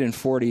I've made in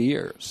 40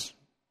 years,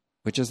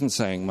 which isn't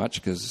saying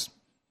much because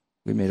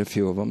we made a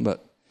few of them,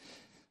 but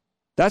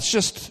that's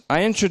just,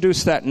 I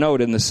introduced that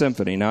note in the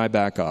symphony. Now I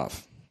back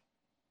off.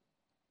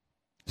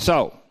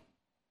 So,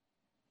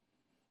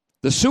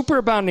 the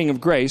superabounding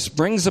of grace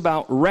brings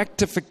about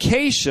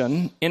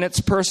rectification in its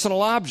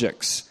personal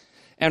objects.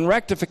 And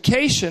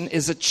rectification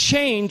is a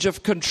change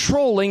of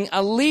controlling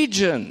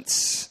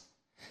allegiance.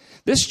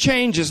 This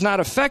change is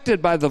not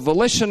affected by the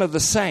volition of the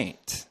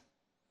saint,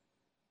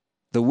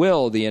 the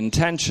will, the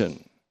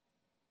intention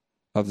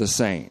of the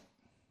saint,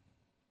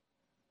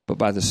 but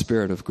by the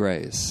Spirit of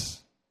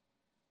grace,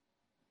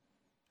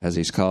 as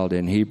he's called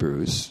in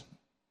Hebrews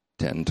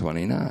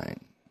 10:29.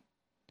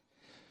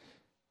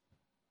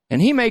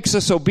 And he makes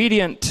us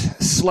obedient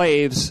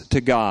slaves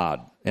to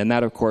God. And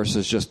that, of course,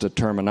 is just a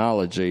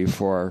terminology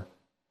for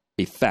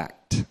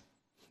effect.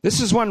 This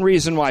is one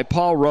reason why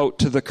Paul wrote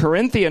to the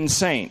Corinthian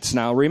saints.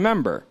 Now,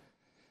 remember,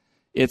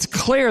 it's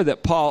clear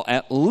that Paul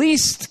at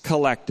least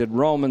collected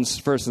Romans,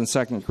 1st and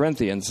 2nd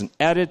Corinthians, and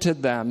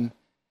edited them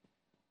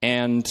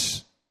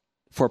and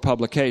for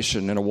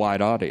publication in a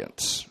wide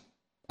audience.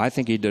 I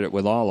think he did it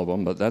with all of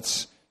them, but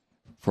that's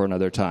for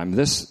another time.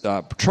 This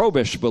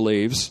Trobisch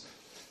believes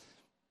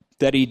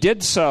that he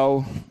did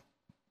so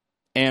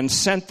and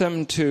sent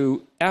them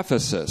to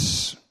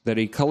Ephesus, that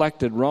he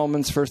collected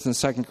Romans, 1st and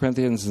 2nd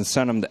Corinthians, and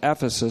sent them to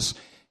Ephesus.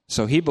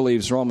 So he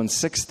believes Romans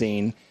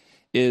 16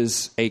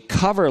 is a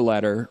cover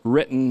letter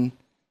written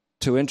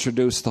to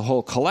introduce the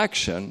whole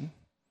collection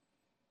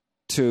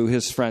to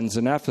his friends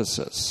in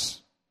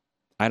Ephesus.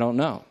 I don't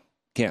know.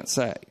 Can't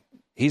say.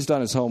 He's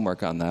done his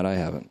homework on that. I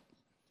haven't.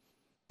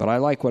 But I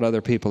like what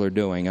other people are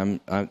doing.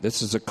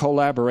 This is a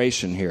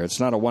collaboration here. It's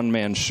not a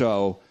one-man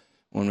show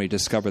when we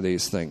discover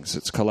these things.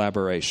 It's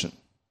collaboration.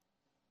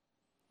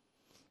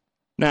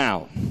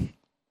 Now,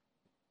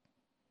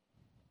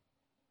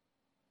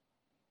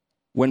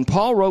 when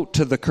Paul wrote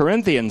to the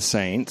Corinthian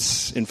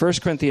saints in 1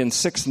 Corinthians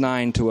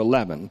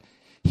 6:9-11,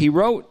 he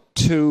wrote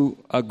to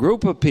a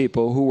group of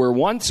people who were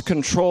once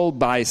controlled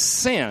by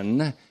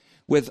sin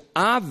with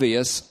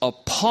obvious,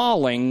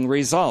 appalling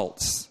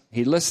results.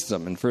 He lists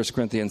them in 1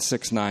 Corinthians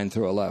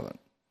 6:9-11.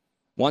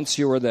 Once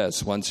you were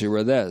this, once you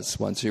were this,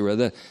 once you were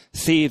this.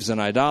 Thieves and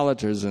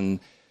idolaters and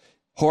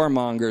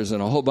whoremongers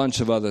and a whole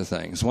bunch of other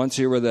things. Once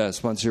you were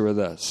this, once you were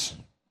this.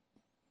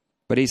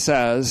 But he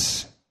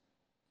says,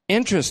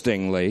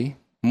 interestingly,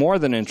 more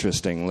than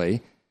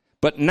interestingly,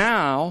 but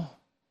now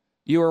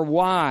you are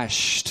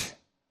washed.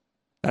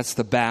 That's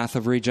the bath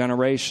of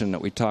regeneration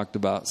that we talked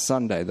about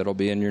Sunday. That'll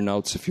be in your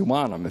notes if you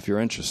want them, if you're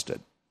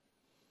interested.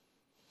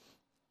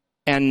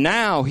 And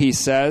now, he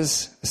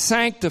says,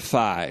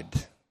 sanctified.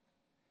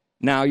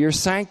 Now you're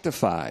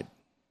sanctified.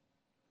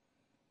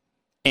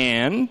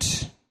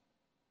 And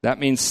that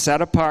means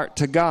set apart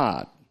to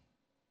God.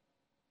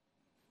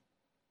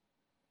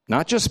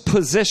 Not just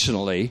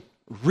positionally,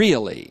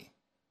 really.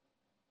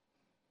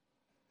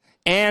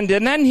 And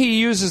then he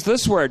uses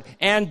this word,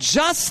 and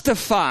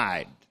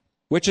justified,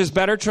 which is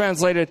better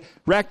translated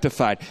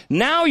rectified.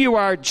 Now you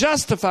are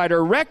justified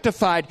or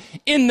rectified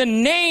in the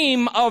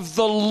name of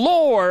the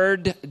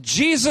Lord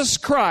Jesus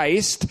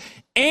Christ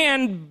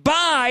and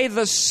by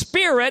the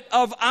Spirit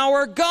of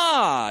our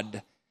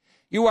God.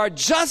 You are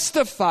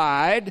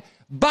justified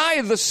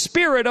by the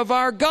Spirit of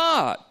our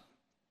God.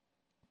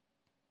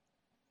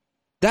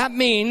 That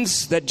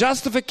means that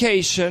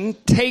justification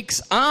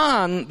takes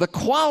on the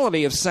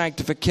quality of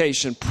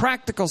sanctification,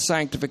 practical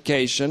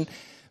sanctification,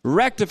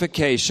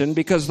 rectification,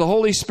 because the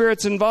Holy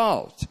Spirit's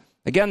involved.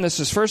 Again, this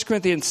is 1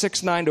 Corinthians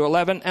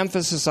 6:9-11,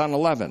 emphasis on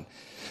 11.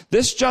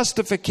 This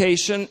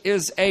justification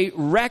is a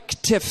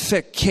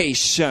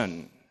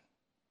rectification,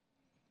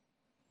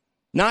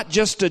 not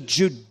just a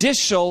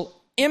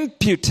judicial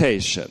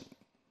imputation.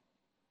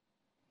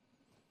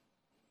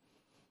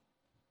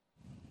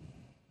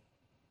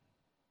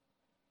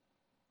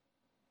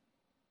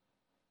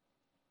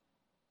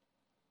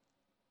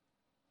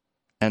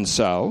 And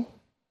so,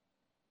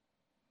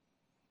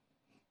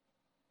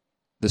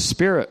 the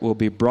Spirit will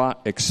be brought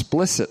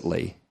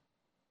explicitly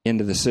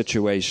into the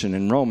situation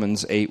in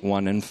Romans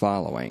 8:1 and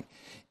following.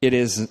 It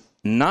is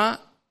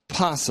not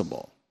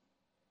possible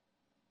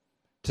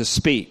to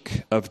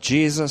speak of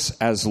Jesus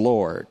as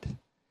Lord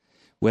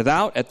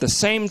without at the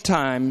same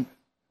time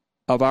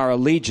of our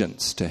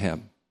allegiance to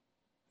Him.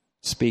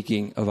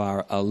 Speaking of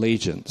our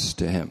allegiance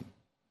to Him.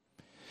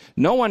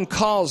 No one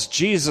calls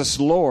Jesus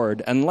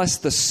Lord unless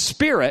the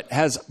Spirit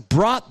has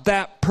brought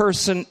that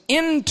person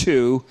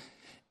into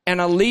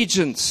an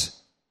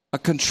allegiance, a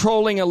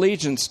controlling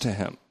allegiance to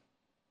Him.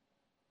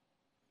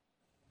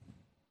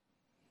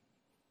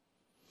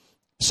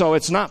 So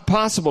it's not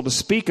possible to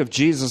speak of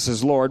Jesus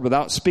as Lord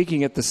without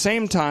speaking at the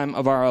same time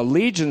of our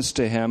allegiance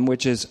to Him,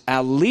 which is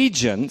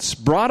allegiance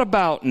brought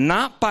about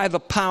not by the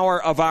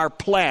power of our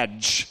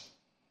pledge.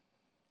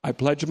 I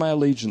pledge my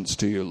allegiance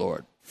to you,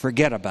 Lord.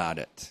 Forget about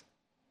it.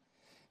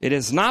 It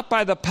is not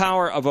by the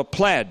power of a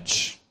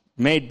pledge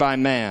made by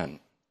man,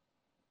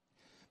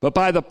 but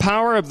by the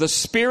power of the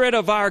Spirit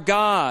of our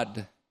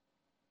God,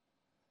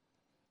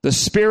 the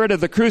Spirit of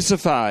the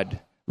crucified,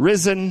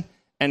 risen,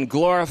 and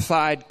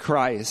glorified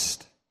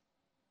Christ.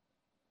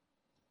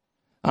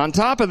 On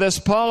top of this,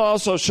 Paul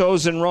also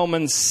shows in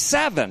Romans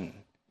 7,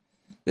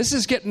 this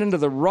is getting into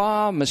the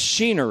raw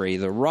machinery,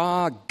 the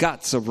raw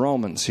guts of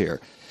Romans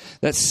here,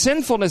 that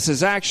sinfulness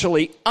is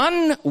actually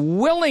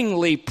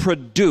unwillingly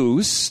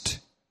produced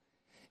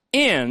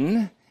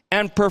in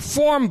and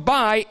performed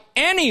by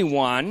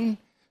anyone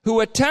who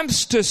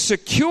attempts to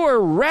secure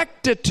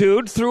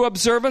rectitude through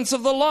observance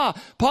of the law.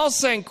 Paul's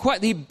saying,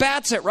 he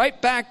bats it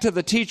right back to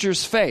the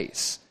teacher's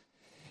face.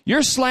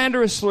 You're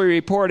slanderously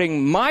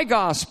reporting my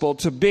gospel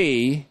to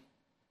be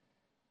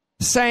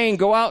saying,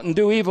 go out and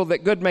do evil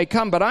that good may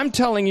come. But I'm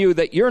telling you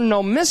that your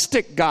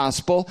nomistic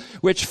gospel,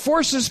 which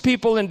forces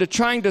people into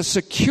trying to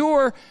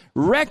secure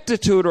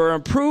rectitude or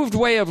improved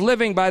way of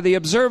living by the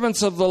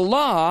observance of the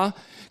law,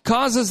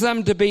 causes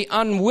them to be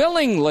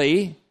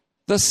unwillingly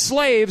the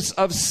slaves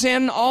of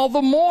sin all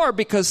the more,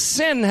 because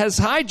sin has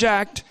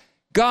hijacked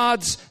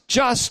God's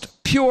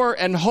just, pure,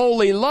 and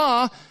holy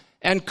law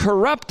and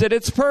corrupted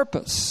its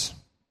purpose.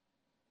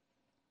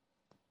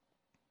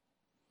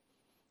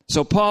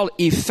 So Paul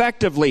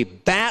effectively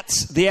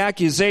bats the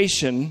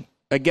accusation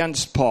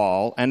against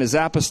Paul and his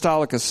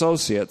apostolic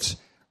associates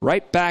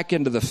right back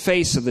into the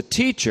face of the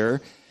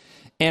teacher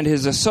and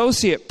his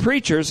associate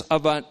preachers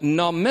of a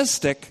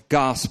nomistic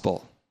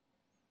gospel,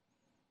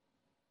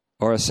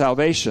 or a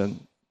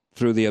salvation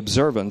through the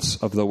observance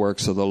of the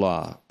works of the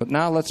law. But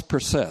now let's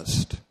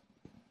persist.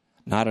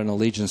 Not in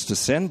allegiance to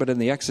sin, but in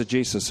the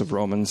exegesis of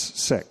Romans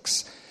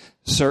 6.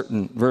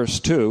 Verse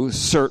 2,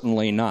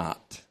 certainly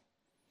not.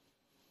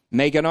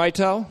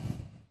 Meganoito,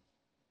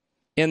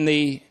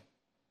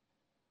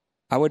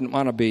 I wouldn't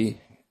want to be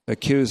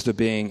accused of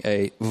being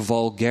a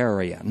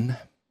vulgarian.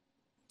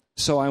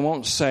 So I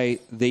won't say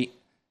the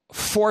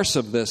force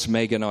of this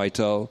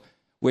meganoito,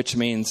 which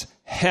means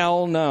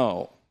hell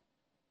no.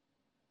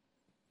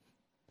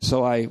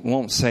 So I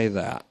won't say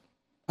that.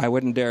 I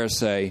wouldn't dare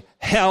say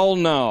hell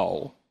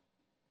no.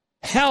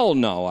 Hell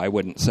no, I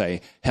wouldn't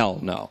say hell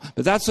no.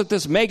 But that's what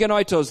this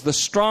meganoito is, the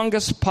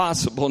strongest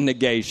possible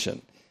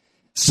negation.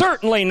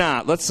 Certainly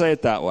not. Let's say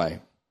it that way.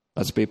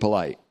 Let's be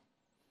polite.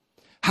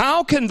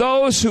 How can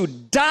those who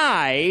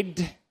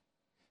died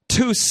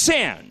to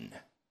sin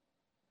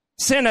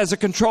as a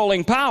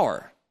controlling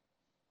power,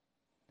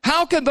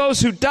 how can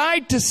those who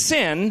died to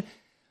sin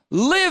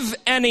live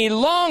any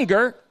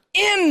longer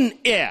in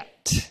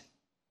it?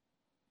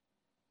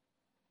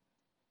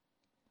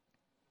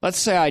 Let's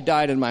say I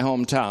died in my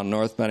hometown,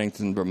 North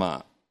Bennington,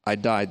 Vermont. I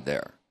died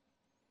there.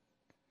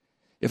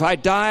 If I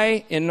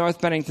die in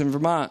North Bennington,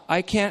 Vermont,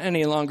 I can't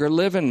any longer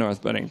live in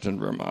North Bennington,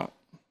 Vermont.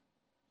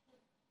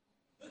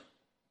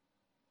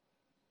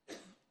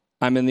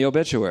 I'm in the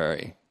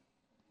obituary.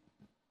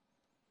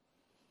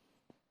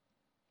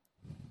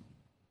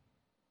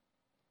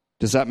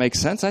 Does that make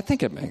sense? I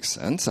think it makes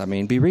sense. I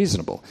mean, be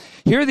reasonable.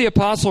 Here the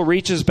apostle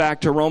reaches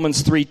back to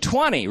Romans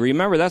 3:20.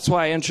 Remember, that's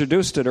why I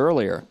introduced it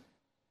earlier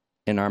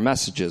in our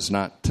messages,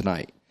 not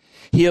tonight.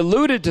 He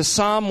alluded to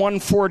Psalm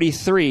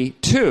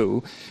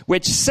 143:2,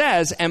 which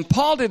says, and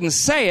Paul didn't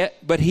say it,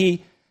 but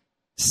he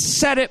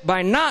said it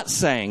by not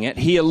saying it.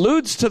 He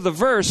alludes to the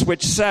verse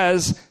which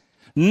says,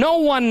 no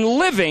one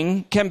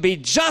living can be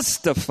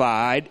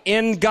justified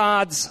in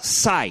God's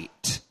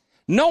sight.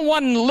 No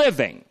one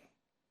living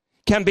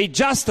can be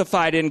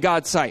justified in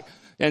God's sight.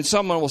 And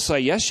someone will say,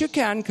 yes, you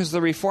can, because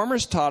the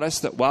Reformers taught us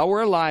that while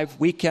we're alive,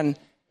 we can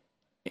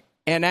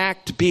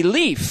enact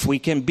belief. We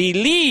can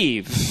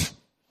believe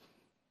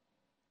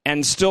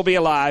and still be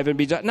alive and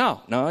be...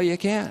 No, you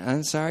can't.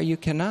 I'm sorry, you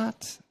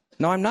cannot.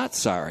 No, I'm not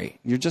sorry.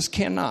 You just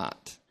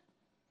cannot.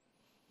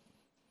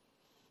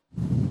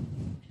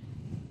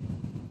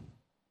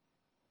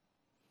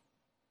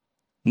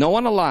 No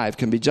one alive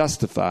can be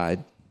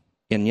justified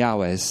in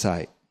Yahweh's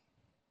sight.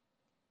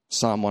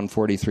 Psalm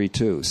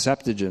 143:2,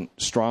 Septuagint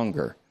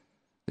stronger,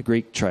 the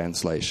Greek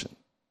translation.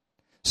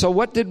 So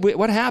what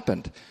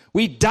happened?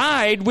 We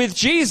died with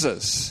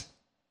Jesus,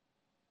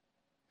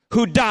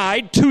 who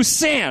died to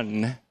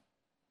sin.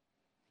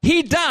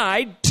 He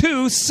died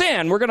to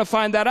sin. We're going to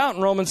find that out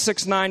in Romans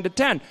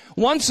 6:9-10,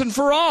 once and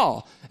for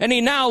all. And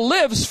he now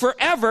lives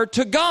forever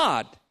to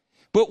God.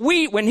 But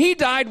when he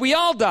died, we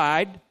all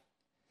died.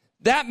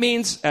 That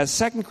means, as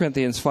 2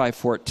 Corinthians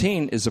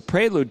 5:14 is a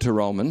prelude to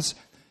Romans,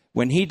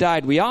 when he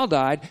died, we all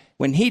died.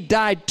 When he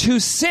died to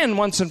sin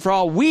once and for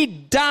all, we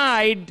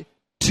died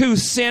to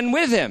sin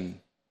with him,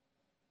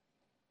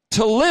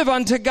 to live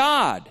unto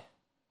God.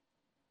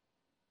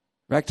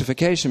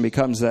 Rectification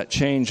becomes that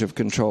change of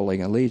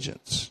controlling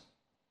allegiance.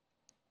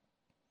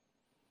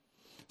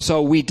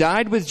 So we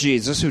died with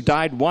Jesus, who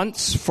died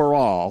once for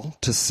all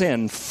to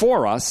sin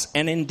for us,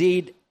 and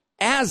indeed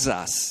as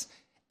us,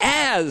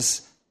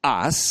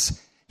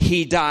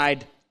 he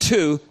died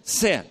to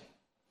sin.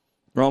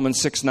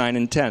 Romans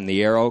 6:9-10.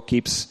 The arrow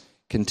keeps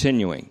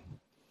continuing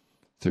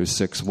through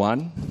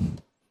 6:1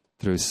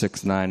 through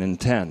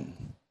 6:9-10.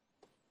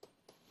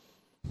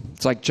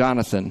 It's like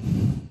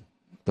Jonathan,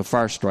 the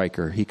far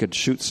striker. He could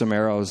shoot some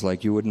arrows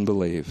like you wouldn't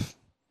believe.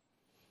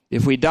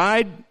 If we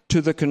died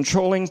to the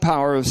controlling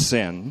power of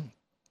sin,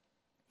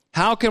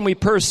 how can we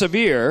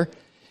persevere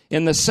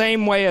in the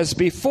same way as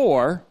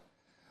before,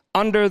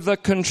 under the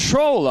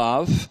control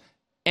of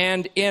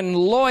and in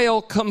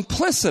loyal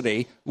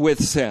complicity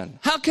with sin?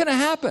 How can it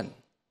happen?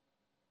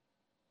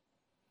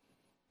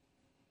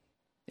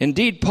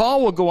 Indeed,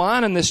 Paul will go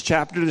on in this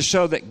chapter to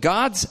show that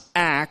God's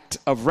act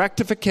of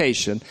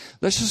rectification,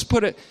 let's just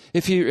put it,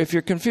 if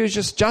you're confused,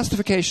 just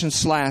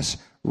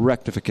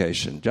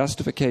justification/rectification.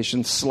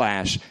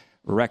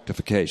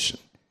 Justification/rectification.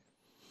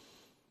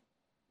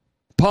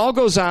 Paul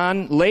goes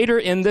on later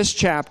in this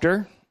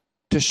chapter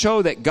to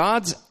show that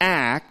God's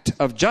act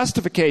of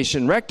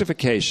justification,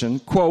 rectification,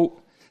 quote,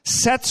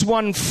 sets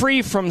one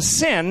free from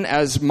sin,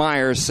 as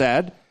Meyer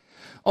said,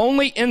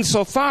 only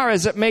insofar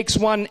as it makes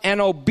one an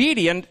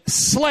obedient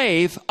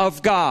slave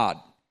of God.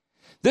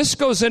 This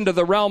goes into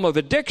the realm of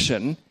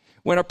addiction.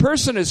 When a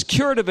person is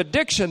cured of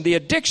addiction, the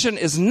addiction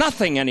is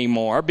nothing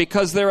anymore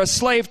because they're a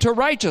slave to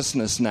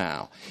righteousness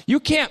now. You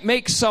can't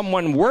make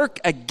someone work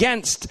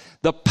against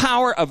the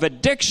power of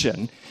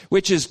addiction,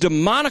 which is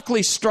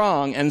demonically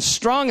strong and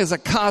strong as a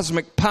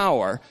cosmic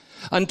power,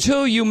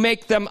 until you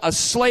make them a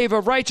slave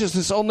of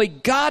righteousness. Only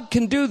God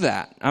can do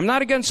that. I'm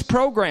not against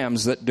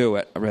programs that do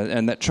it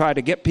and that try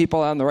to get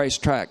people on the right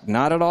track.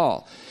 Not at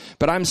all.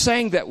 But I'm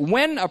saying that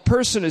when a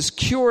person is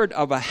cured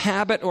of a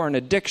habit or an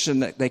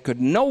addiction that they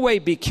could no way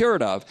be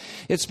cured of,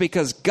 it's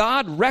because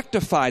God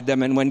rectified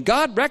them. And when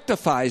God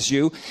rectifies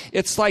you,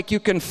 it's like you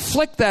can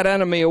flick that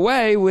enemy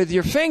away with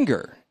your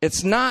finger.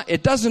 It's not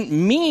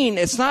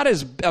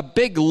as a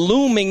big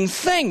looming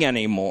thing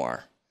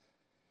anymore.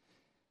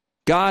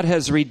 God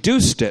has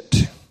reduced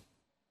it.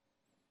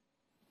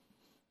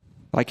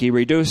 Like he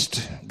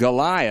reduced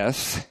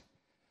Goliath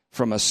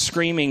from a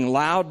screaming,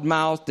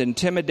 loud-mouthed,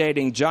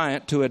 intimidating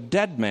giant to a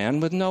dead man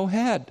with no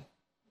head.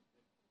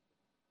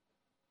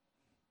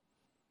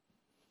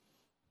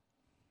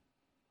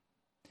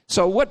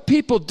 So what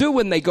people do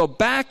when they go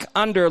back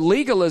under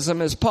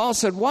legalism, as Paul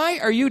said, why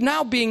are you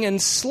now being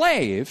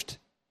enslaved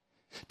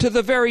to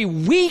the very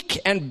weak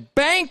and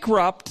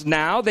bankrupt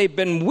now? They've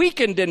been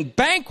weakened and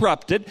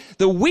bankrupted.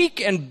 The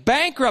weak and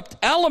bankrupt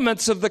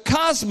elements of the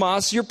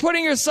cosmos, you're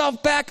putting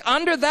yourself back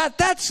under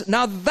that?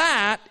 Now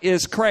that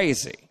is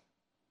crazy.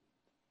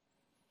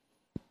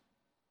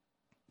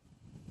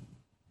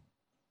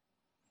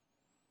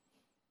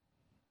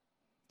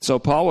 So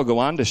Paul will go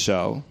on to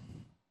show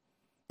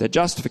that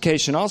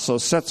justification also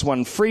sets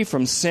one free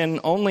from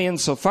sin only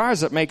insofar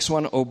as it makes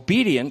one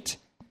obedient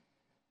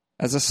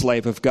as a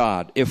slave of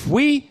God. If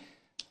we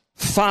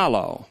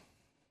follow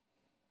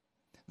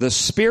the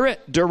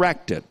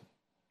Spirit-directed,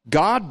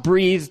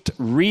 God-breathed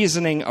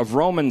reasoning of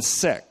Romans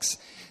 6,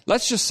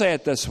 let's just say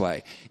it this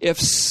way. If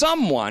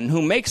someone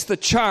who makes the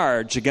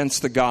charge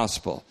against the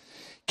gospel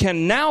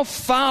can now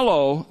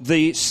follow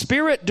the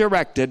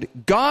Spirit-directed,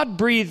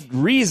 God-breathed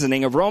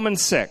reasoning of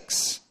Romans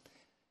 6,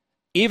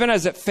 even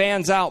as it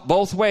fans out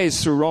both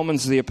ways through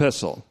Romans the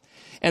epistle,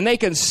 and they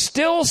can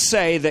still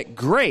say that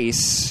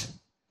grace,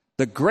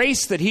 the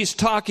grace that he's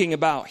talking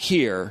about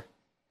here,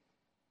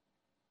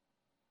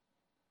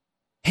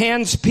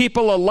 hands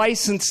people a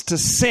license to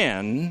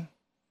sin,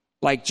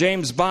 like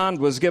James Bond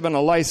was given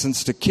a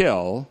license to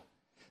kill,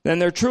 then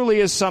there truly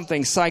is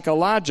something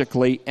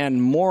psychologically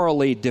and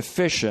morally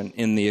deficient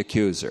in the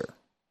accuser.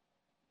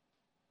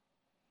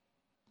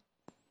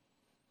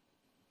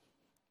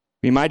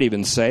 We might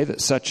even say that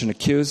such an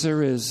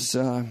accuser is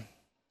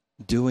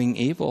doing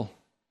evil.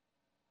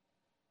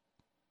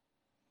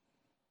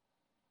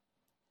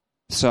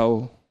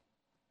 So,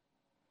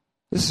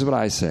 this is what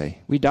I say.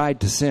 We died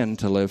to sin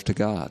to live to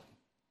God.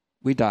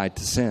 We died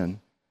to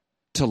sin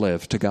to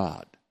live to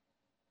God.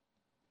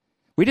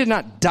 We did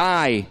not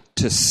die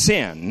to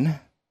sin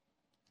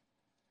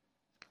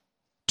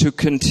to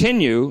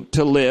continue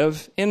to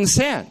live in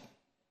sin.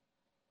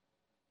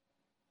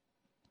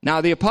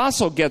 Now, the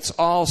apostle gets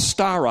all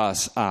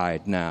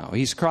staros-eyed now.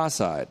 He's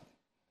cross-eyed.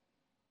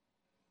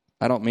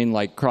 I don't mean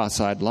like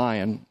cross-eyed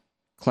lion,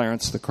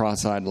 Clarence the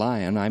cross-eyed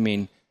lion. I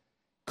mean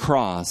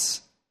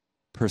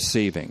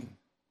cross-perceiving.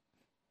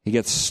 He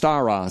gets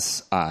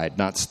staros-eyed,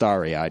 not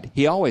starry-eyed.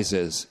 He always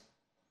is.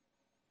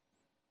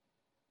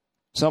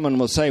 Someone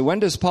will say, when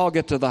does Paul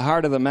get to the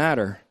heart of the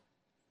matter?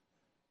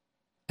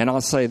 And I'll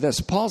say this,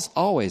 Paul's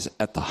always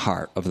at the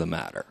heart of the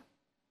matter.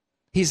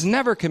 He's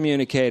never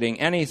communicating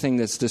anything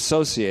that's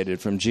dissociated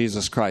from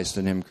Jesus Christ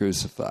and him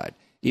crucified,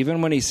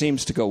 even when he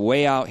seems to go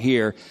way out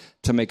here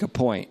to make a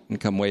point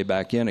and come way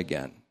back in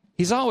again.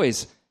 He's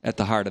always at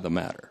the heart of the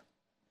matter.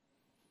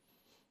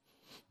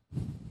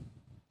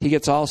 He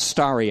gets all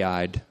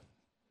starry-eyed.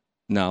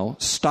 No,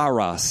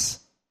 staros,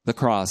 the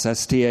cross,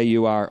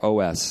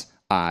 S-T-A-U-R-O-S,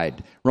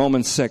 eyed.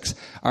 Romans 6,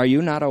 are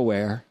you not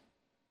aware?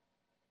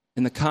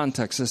 In the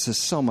context, this is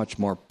so much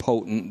more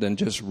potent than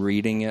just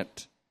reading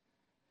it.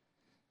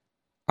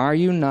 Are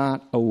you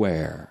not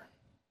aware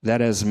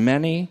that as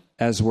many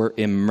as were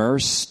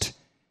immersed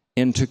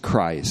into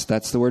Christ,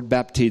 that's the word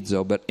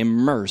baptizo, but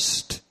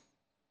immersed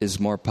is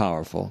more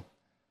powerful,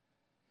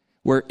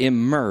 were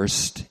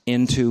immersed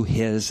into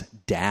his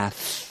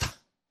death.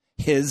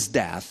 His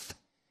death.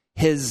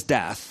 His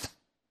death.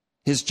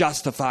 His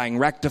justifying,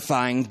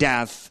 rectifying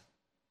death.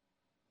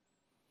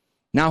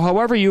 Now,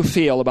 however you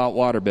feel about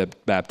water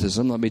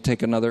baptism, let me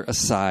take another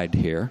aside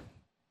here.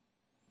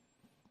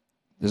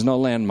 There's no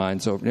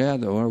landmines over. Yeah,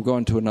 we're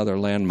going to another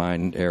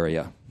landmine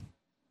area.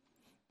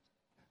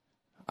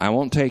 I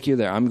won't take you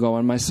there. I'm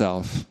going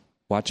myself.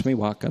 Watch me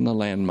walk on the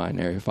landmine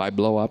area. If I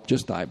blow up,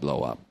 just I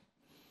blow up.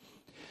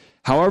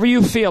 However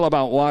you feel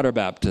about water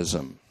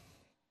baptism,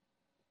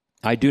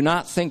 I do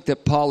not think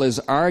that Paul is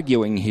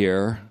arguing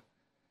here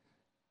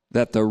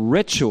that the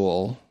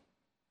ritual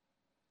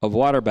of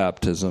water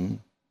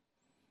baptism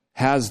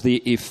has the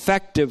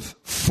effective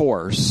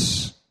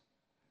force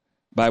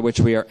by which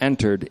we are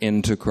entered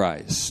into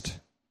Christ.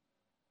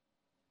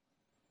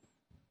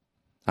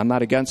 I'm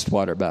not against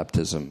water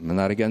baptism. I'm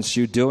not against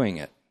you doing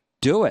it.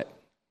 Do it.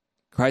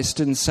 Christ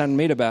didn't send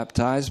me to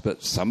baptize,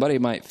 but somebody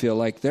might feel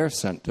like they're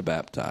sent to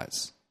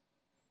baptize.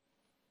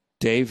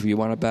 Dave, you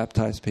want to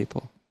baptize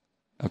people?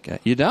 Okay.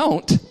 You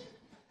don't?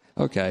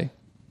 Okay.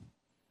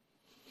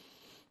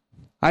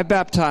 I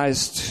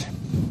baptized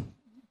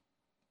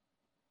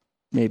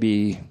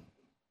maybe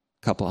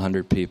a couple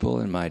hundred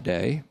people in my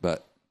day,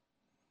 but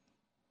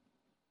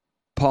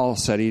Paul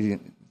said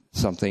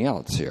something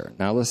else here.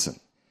 Now listen.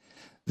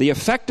 The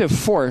effective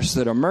force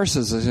that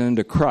immerses us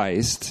into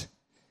Christ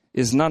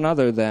is none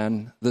other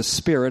than the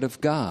Spirit of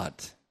God.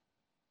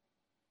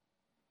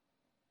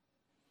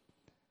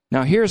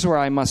 Now here's where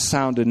I must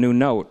sound a new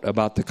note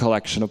about the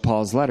collection of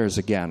Paul's letters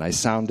again. I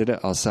sounded it,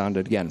 I'll sound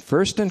it again.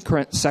 1st and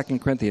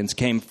 2nd Corinthians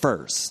came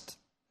first.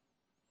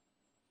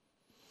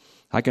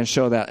 I can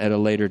show that at a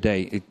later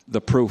date,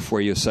 the proof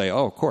where you say,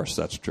 oh, of course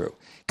that's true.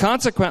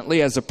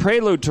 Consequently, as a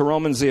prelude to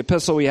Romans, the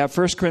epistle, we have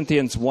 1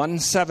 Corinthians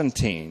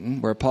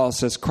 1:17, where Paul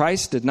says,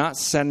 Christ did not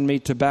send me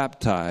to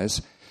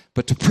baptize,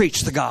 but to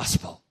preach the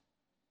gospel.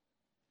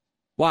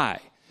 Why?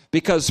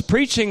 Because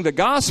preaching the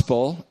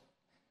gospel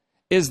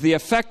is the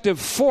effective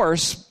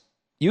force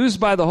used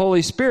by the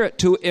Holy Spirit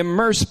to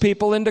immerse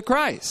people into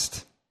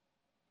Christ.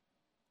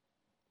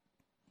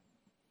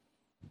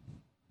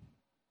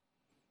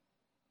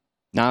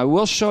 Now, I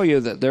will show you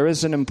that there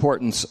is an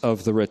importance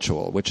of the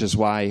ritual, which is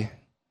why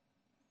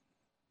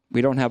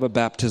we don't have a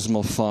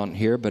baptismal font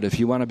here, but if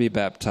you want to be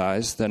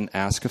baptized, then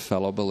ask a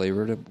fellow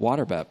believer to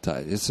water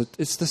baptize.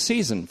 It's the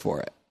season for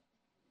it.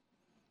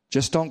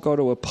 Just don't go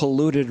to a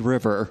polluted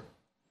river.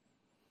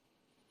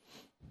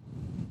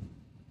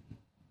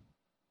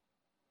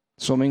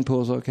 Swimming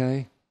pool's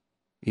okay,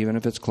 even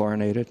if it's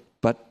chlorinated.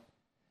 But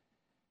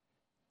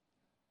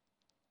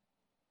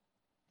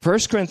 1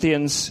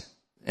 Corinthians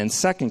and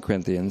 2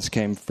 Corinthians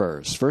came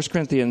first. 1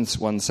 Corinthians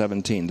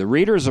 1:17. The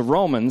readers of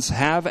Romans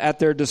have at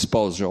their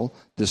disposal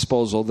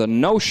the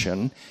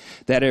notion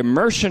that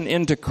immersion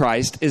into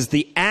Christ is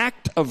the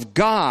act of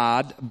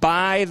God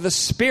by the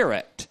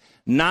Spirit,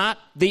 not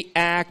the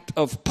act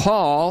of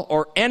Paul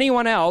or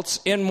anyone else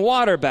in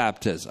water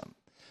baptism.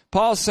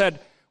 Paul said,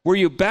 were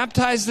you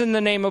baptized in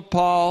the name of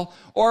Paul,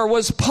 or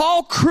was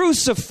Paul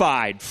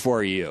crucified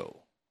for you?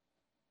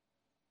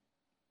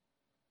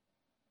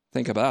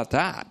 Think about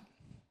that.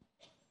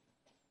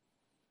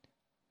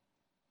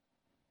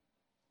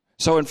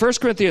 So in 1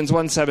 Corinthians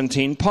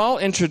 1:17, Paul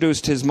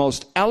introduced his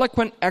most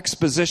eloquent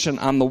exposition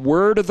on the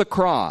word of the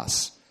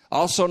cross,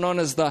 also known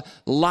as the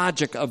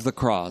logic of the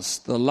cross,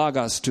 the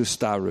logos tou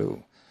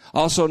starou,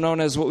 also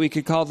known as what we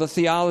could call the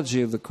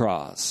theology of the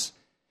cross.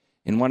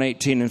 In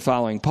 1:18 and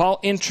following, Paul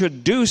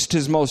introduced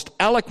his most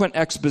eloquent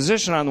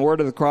exposition on the word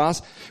of the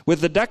cross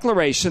with the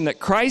declaration that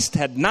Christ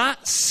had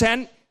not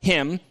sent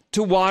him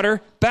to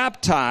water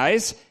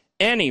baptize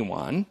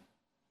anyone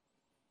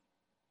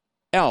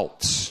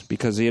else,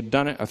 because he had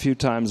done it a few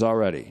times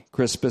already.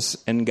 Crispus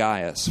and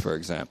Gaius, for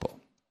example.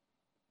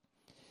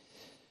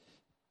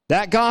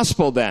 That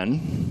gospel,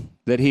 then,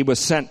 that he was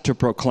sent to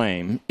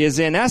proclaim, is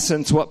in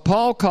essence what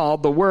Paul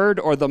called the word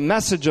or the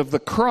message of the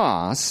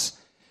cross,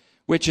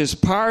 which is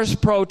pars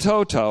pro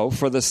toto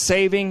for the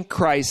saving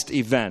Christ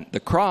event. The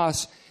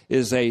cross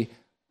is a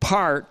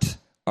part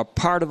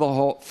of the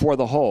whole for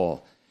the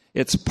whole.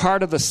 It's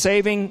part of the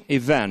saving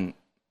event,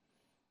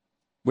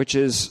 which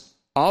is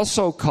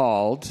also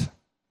called,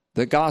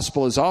 the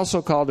gospel is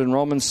also called in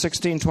Romans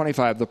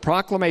 16:25, the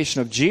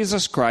proclamation of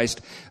Jesus Christ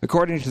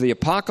according to the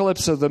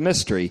apocalypse of the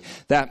mystery,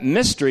 that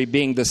mystery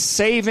being the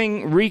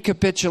saving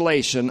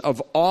recapitulation of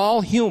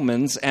all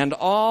humans and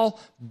all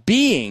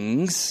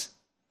beings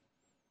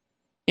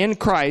in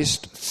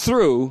Christ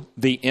through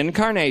the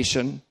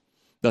incarnation,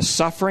 the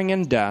suffering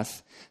and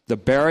death, the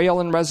burial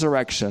and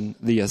resurrection,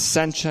 the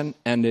ascension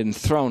and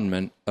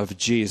enthronement of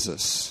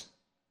Jesus,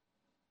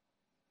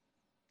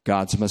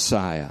 God's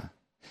Messiah.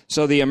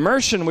 So the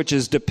immersion which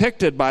is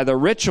depicted by the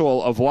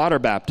ritual of water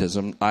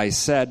baptism, I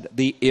said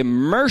the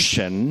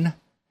immersion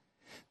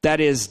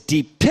that is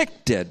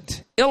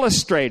depicted,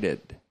 illustrated,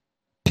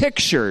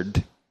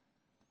 pictured,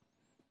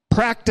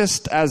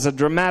 practiced as a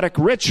dramatic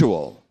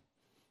ritual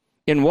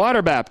in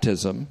water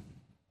baptism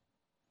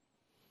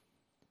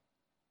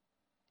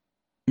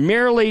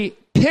merely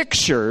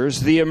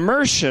pictures the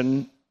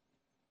immersion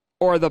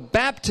or the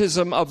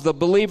baptism of the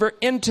believer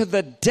into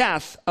the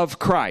death of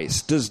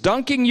Christ. Does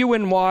dunking you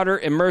in water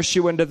immerse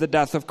you into the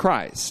death of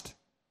Christ?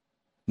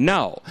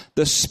 No.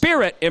 The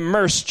Spirit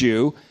immersed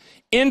you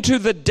into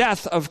the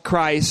death of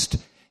Christ,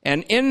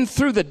 and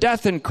through the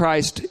death in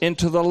Christ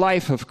into the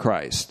life of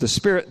Christ. The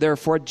Spirit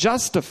therefore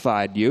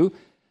justified you,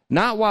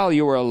 not while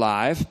you were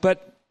alive,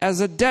 but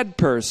as a dead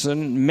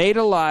person made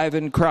alive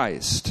in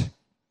Christ.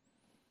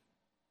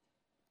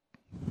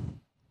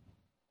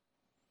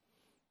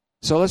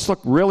 So let's look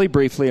really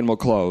briefly, and we'll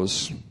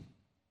close,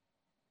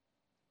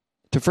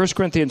 to 1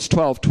 Corinthians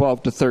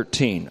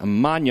 12:12-13, a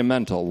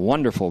monumental,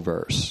 wonderful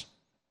verse,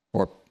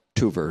 or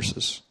two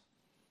verses.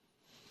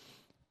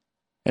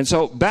 And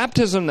so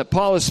baptism that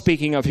Paul is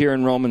speaking of here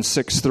in Romans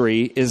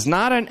 6:3 is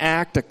not an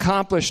act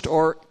accomplished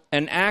or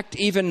an act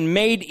even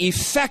made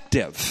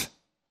effective.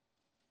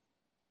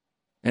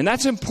 And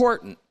that's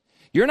important.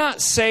 You're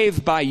not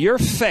saved by your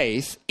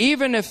faith,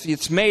 even if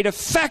it's made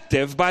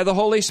effective by the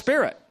Holy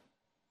Spirit.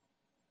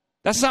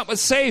 That's not what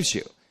saves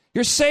you.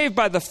 You're saved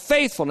by the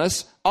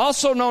faithfulness,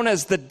 also known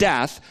as the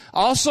death,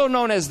 also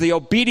known as the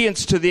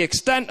obedience to the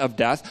extent of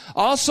death,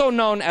 also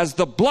known as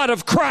the blood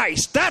of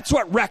Christ. That's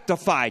what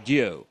rectified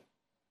you.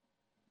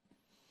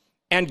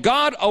 And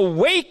God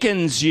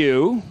awakens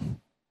you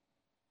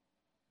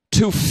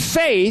to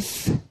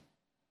faith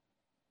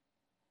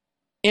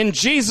in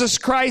Jesus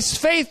Christ's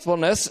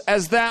faithfulness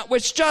as that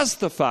which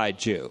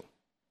justified you.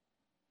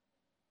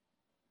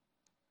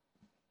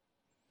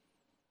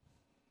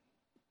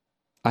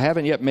 I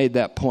haven't yet made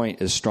that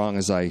point as strong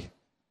as I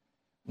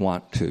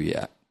want to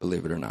yet,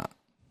 believe it or not.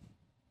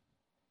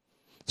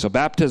 So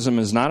baptism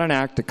is not an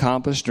act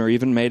accomplished nor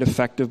even made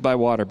effective by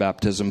water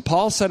baptism.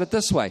 Paul said it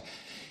this way.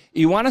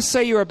 You want to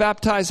say you were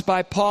baptized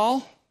by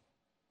Paul?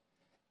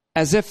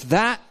 As if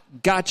that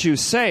got you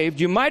saved,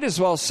 you might as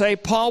well say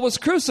Paul was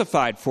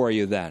crucified for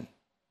you then.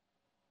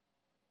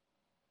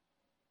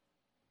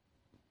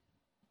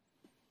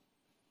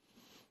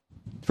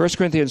 First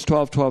Corinthians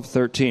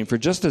 12:13. For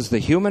just as the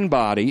human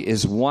body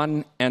is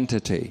one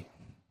entity,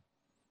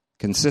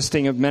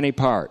 consisting of many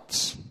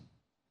parts,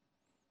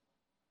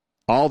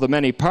 all the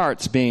many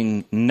parts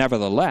being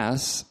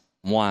nevertheless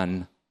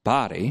one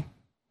body,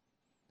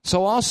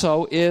 so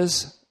also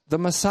is the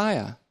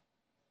Messiah.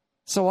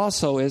 So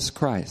also is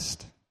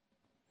Christ.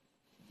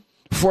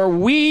 For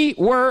we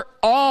were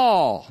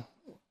all,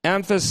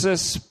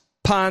 emphasis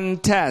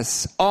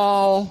pantes,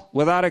 all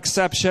without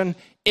exception,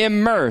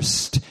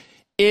 immersed,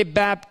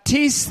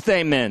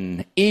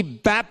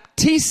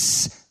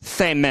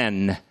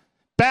 ebaptisthemen,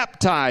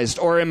 baptized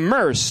or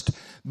immersed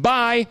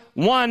by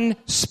one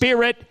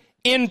Spirit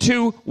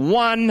into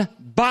one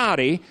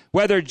body,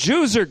 whether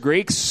Jews or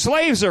Greeks,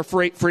 slaves or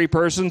free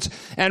persons,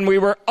 and we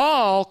were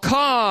all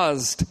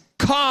caused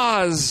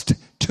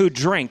to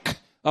drink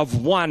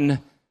of one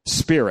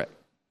Spirit.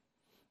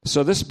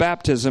 So this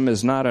baptism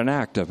is not an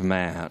act of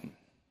man.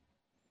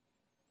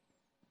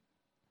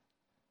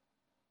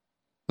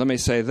 Let me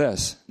say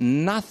this.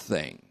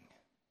 Nothing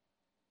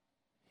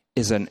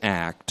is an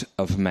act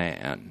of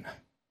man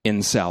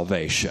in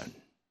salvation.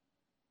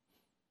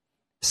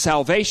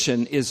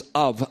 Salvation is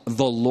of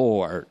the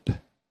Lord.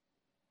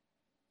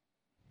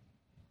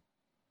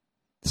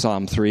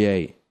 Psalm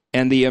 3:8.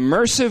 And the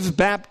immersive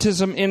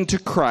baptism into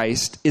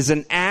Christ is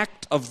an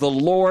act of the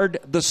Lord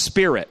the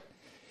Spirit.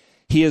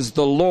 He is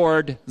the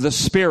Lord the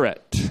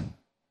Spirit.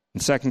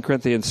 In 2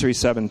 Corinthians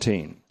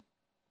 3:17.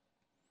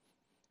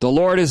 The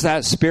Lord is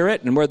that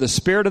Spirit, and where the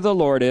Spirit of the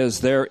Lord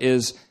is, there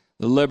is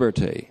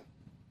liberty.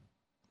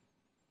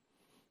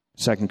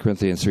 2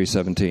 Corinthians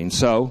 3:17.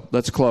 So,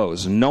 let's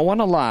close. No one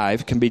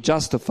alive can be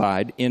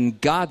justified in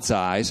God's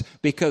eyes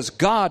because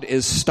God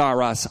is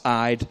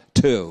staros-eyed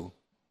too.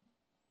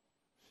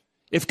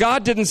 If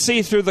God didn't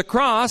see through the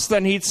cross,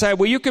 then he'd say,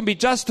 well, you can be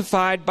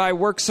justified by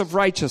works of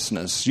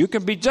righteousness. You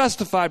can be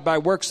justified by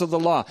works of the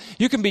law.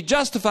 You can be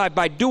justified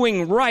by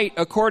doing right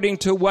according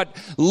to what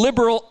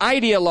liberal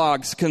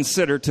ideologues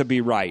consider to be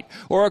right,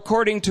 or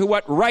according to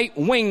what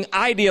right-wing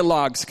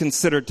ideologues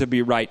consider to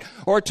be right,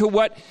 or to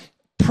what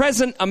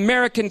present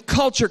American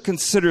culture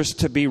considers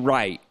to be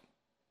right.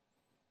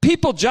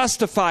 People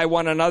justify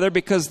one another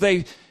because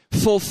they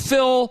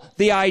fulfill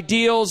the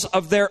ideals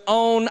of their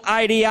own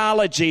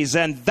ideologies,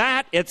 and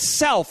that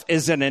itself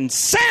is an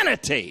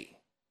insanity.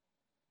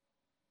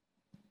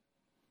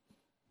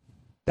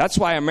 That's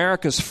why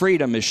America's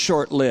freedom is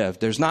short-lived.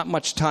 There's not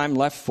much time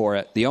left for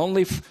it. The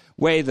only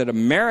way that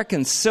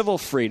American civil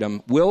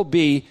freedom will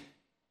be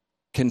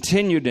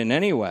continued in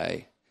any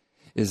way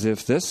is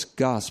if this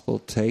gospel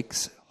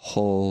takes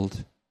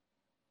hold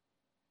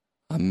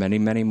on many,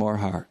 many more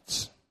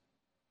hearts.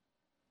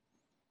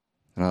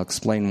 And I'll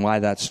explain why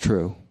that's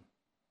true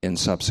in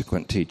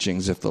subsequent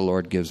teachings if the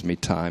Lord gives me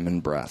time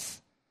and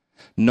breath.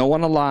 No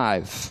one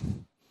alive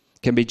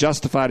can be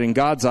justified in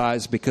God's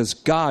eyes because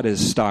God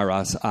is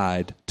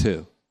staros-eyed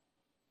too.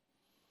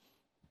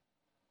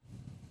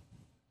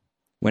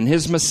 When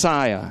his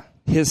Messiah,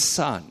 his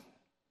Son,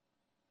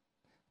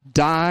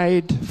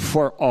 died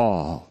for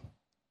all,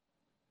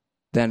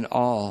 then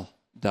all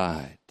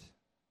died.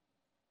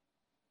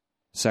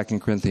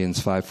 2 Corinthians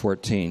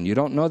 5:14. You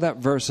don't know that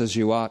verse as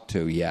you ought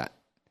to yet.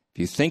 If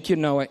you think you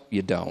know it,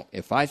 you don't.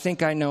 If I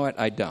think I know it,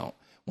 I don't.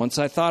 Once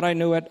I thought I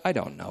knew it, I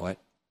don't know it.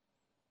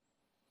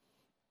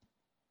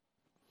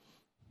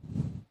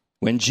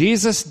 When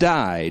Jesus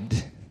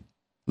died,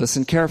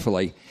 listen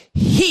carefully,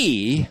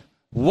 he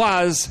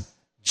was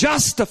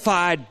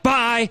justified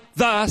by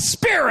the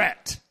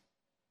Spirit.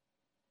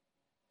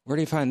 Where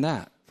do you find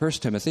that?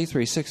 1 Timothy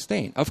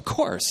 3:16. Of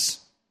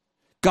course.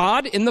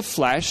 God in the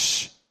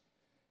flesh,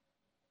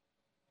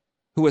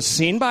 who was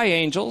seen by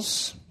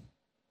angels,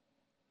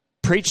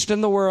 preached in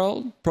the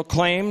world,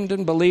 proclaimed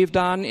and believed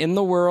on in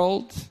the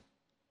world,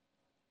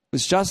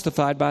 was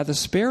justified by the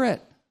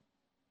Spirit.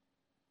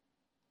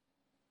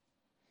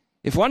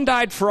 If one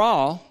died for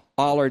all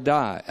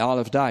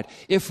have died.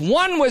 If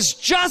one was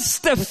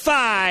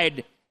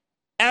justified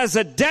as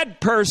a dead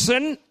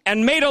person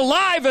and made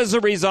alive as a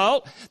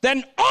result,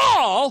 then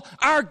all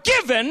are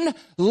given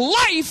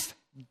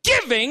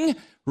life-giving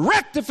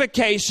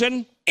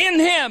rectification in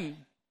him,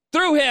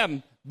 through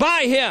him,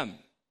 by him.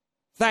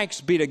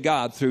 Thanks be to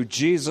God through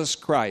Jesus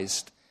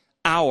Christ,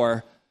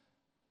 our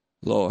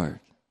Lord.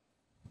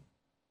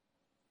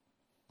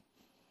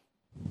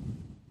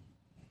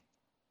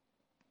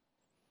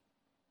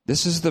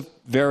 This is the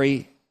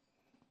very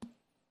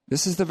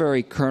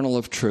kernel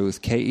of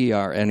truth,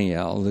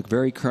 Kernel, the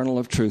very kernel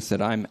of truth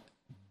that I'm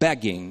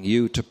begging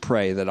you to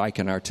pray that I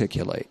can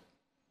articulate.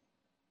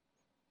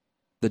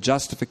 The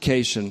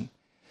justification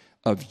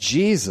of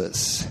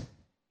Jesus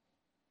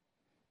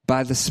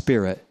by the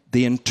Spirit,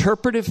 the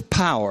interpretive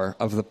power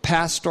of the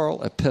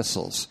pastoral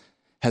epistles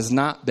has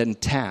not been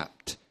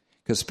tapped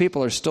because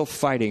people are still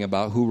fighting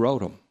about who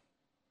wrote them.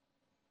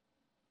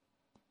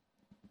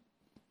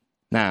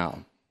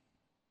 Now,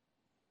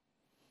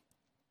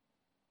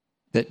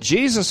 that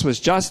Jesus was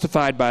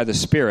justified by the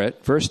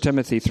Spirit, 1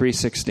 Timothy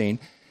 3:16,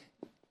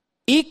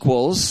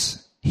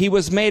 equals he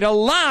was made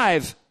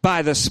alive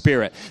by the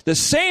Spirit. The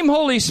same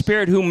Holy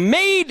Spirit who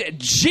made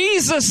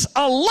Jesus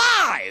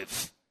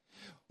alive.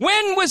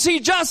 When was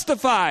he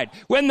justified?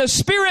 When the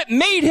Spirit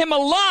made him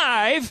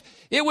alive,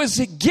 it was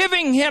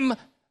giving him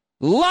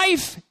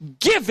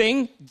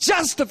life-giving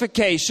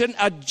justification,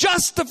 a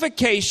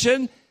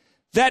justification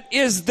that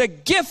is the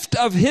gift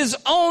of his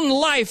own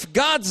life,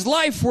 God's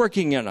life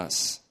working in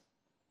us.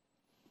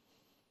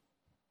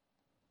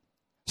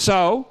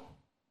 So,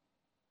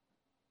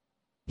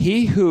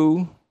 he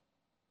who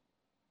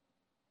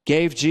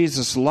gave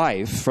Jesus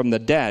life from the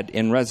dead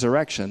in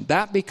resurrection,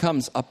 that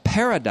becomes a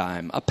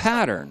paradigm, a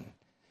pattern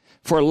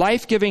for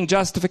life-giving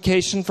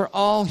justification for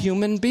all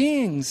human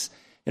beings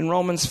in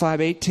Romans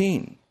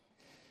 5:18.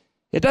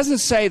 It doesn't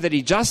say that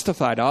he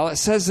justified all. It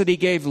says that he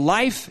gave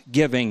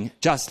life-giving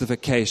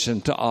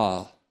justification to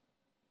all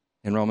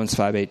in Romans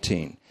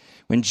 5:18.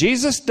 When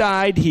Jesus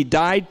died, he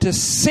died to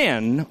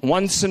sin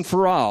once and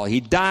for all.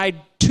 He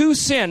died to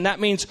sin. That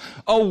means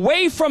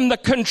away from the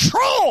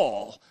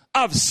control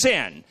of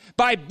sin.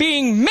 By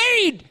being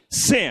made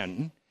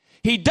sin,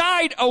 he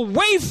died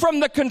away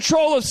from the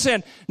control of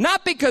sin.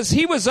 Not because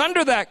he was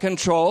under that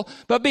control,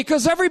 but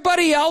because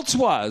everybody else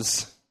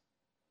was.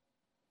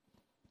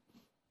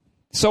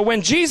 So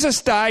when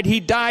Jesus died, he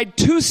died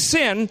to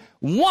sin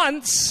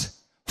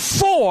once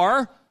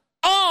for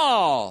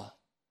all.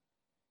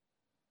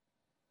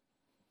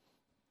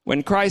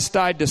 When Christ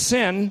died to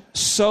sin,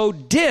 so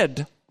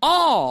did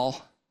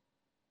all.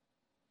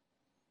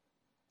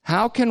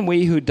 How can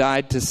we who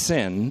died to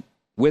sin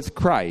with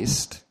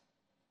Christ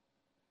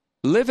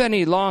live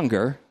any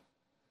longer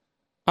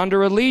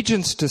under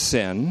allegiance to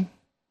sin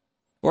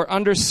or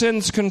under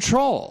sin's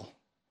control?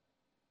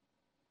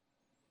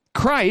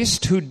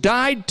 Christ, who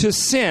died to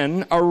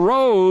sin,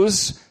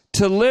 arose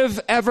to live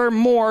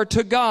evermore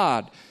to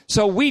God.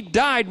 So we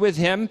died with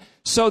him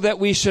so that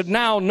we should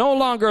now no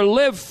longer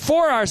live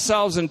for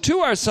ourselves and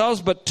to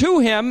ourselves, but to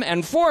him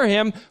and for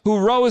him who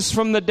rose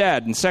from the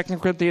dead in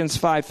 2 Corinthians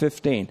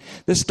 5:15.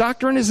 This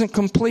doctrine isn't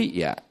complete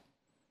yet,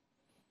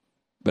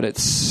 but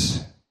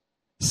it's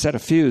set a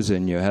fuse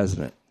in you,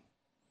 hasn't it?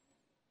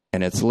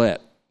 And it's lit.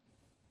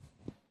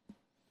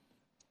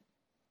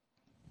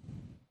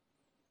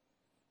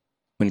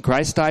 When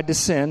Christ died to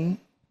sin,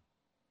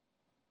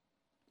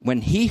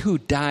 when he who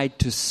died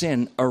to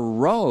sin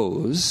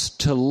arose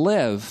to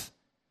live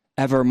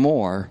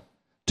evermore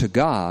to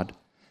God,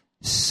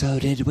 so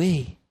did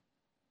we.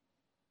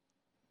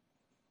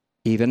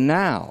 Even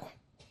now,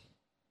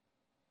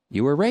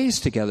 you were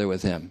raised together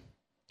with him.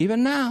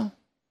 Even now.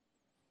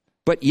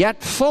 But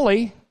yet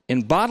fully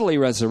in bodily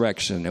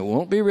resurrection. It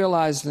won't be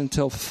realized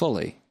until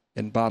fully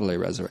in bodily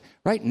resurrection.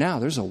 Right now,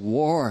 there's a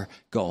war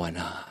going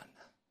on.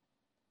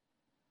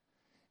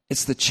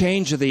 It's the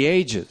change of the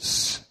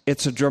ages.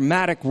 It's a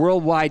dramatic,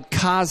 worldwide,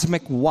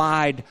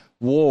 cosmic-wide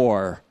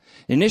war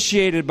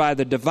initiated by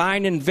the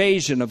divine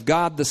invasion of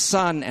God the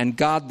Son and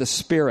God the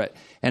Spirit.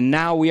 And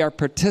now we are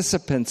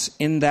participants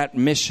in that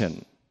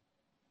mission.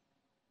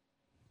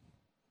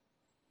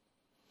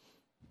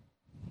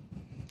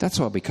 That's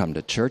why we come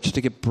to church,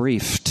 to get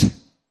briefed.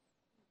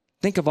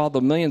 Think of all the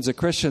millions of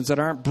Christians that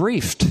aren't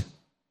briefed.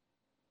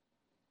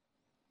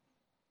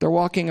 They're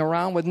walking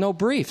around with no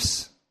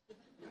briefs.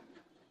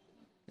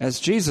 As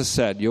Jesus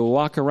said, you'll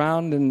walk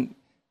around in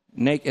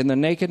the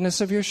nakedness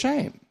of your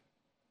shame.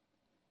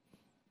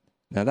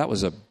 Now that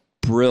was a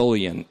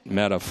brilliant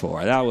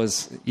metaphor. That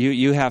was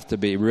you have to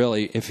be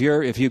really, if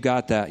you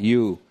got that,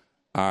 you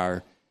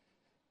are,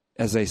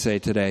 as they say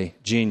today,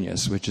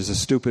 genius, which is a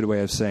stupid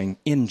way of saying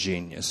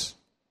ingenious.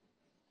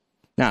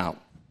 Now,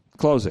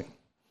 closing.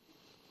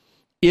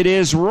 It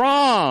is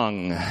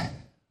wrong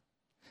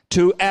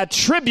to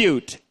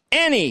attribute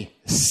any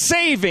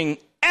saving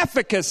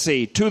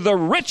efficacy to the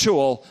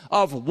ritual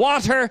of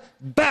water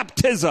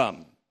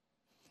baptism.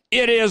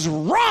 It is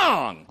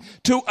wrong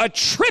to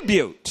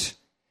attribute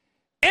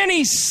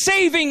any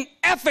saving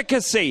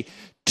efficacy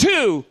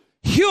to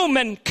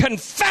human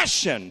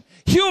confession,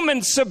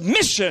 human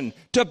submission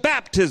to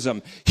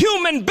baptism,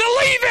 human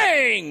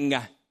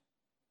believing.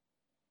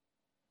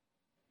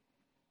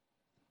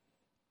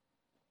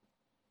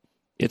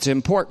 Its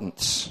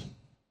importance.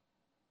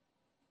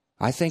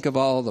 I think of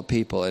all the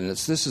people, and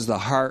this is the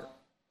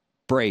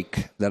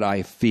heartbreak that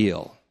I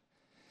feel.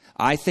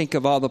 I think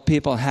of all the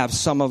people, have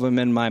some of them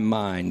in my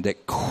mind,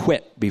 that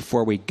quit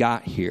before we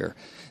got here,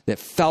 that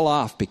fell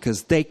off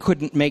because they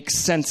couldn't make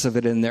sense of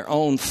it in their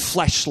own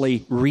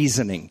fleshly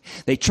reasoning.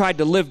 They tried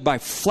to live by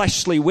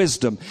fleshly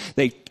wisdom.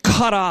 They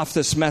cut off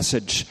this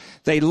message.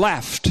 They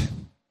left.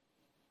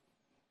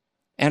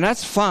 And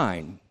that's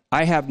fine.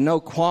 I have no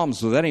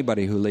qualms with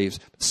anybody who leaves.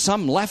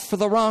 Some left for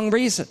the wrong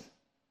reason.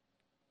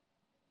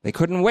 They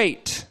couldn't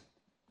wait.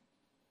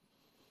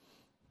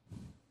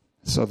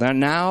 So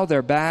now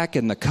they're back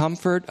in the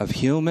comfort of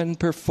human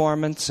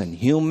performance and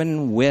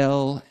human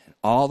will, and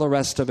all the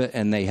rest of it,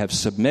 and they have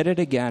submitted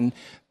again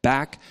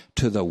back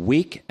to the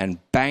weak and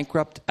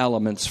bankrupt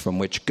elements from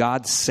which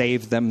God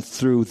saved them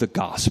through the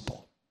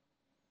gospel.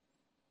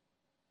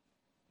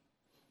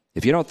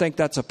 If you don't think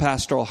that's a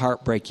pastoral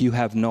heartbreak, you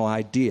have no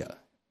idea.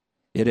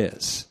 It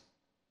is.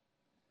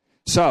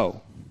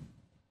 So,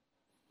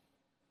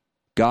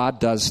 God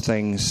does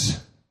things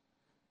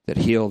that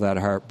heal that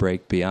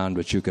heartbreak beyond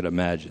what you could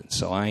imagine.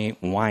 So I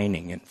ain't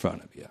whining in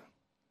front of you.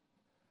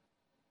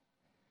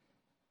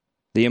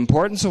 The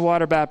importance of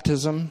water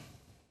baptism,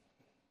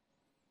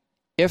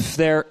 if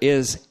there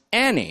is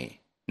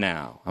any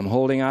now, I'm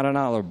holding out an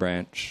olive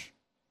branch,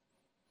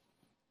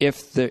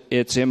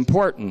 its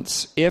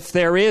importance, if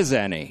there is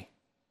any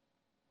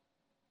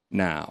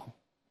now,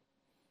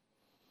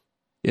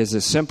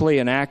 is simply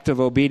an act of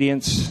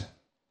obedience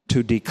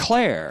to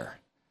declare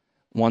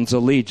one's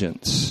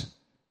allegiance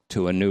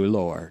to a new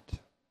Lord.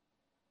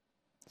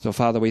 So,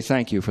 Father, we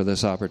thank you for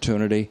this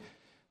opportunity.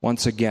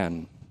 Once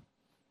again,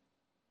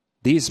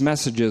 these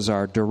messages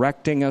are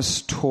directing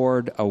us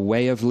toward a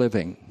way of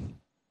living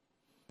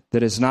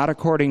that is not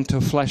according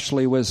to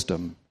fleshly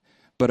wisdom,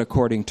 but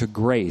according to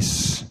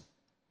grace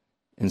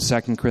in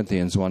 2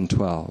 Corinthians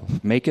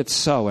 1:12. Make it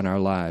so in our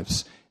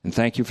lives. And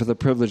thank you for the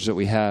privilege that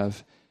we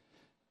have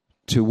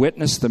to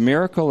witness the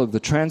miracle of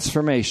the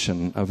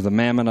transformation of the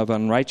mammon of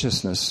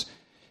unrighteousness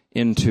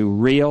into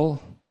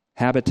real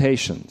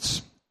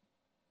habitations,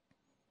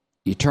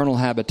 eternal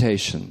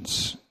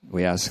habitations.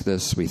 We ask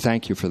this, we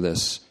thank you for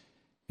this,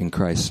 in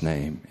Christ's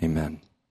name, amen.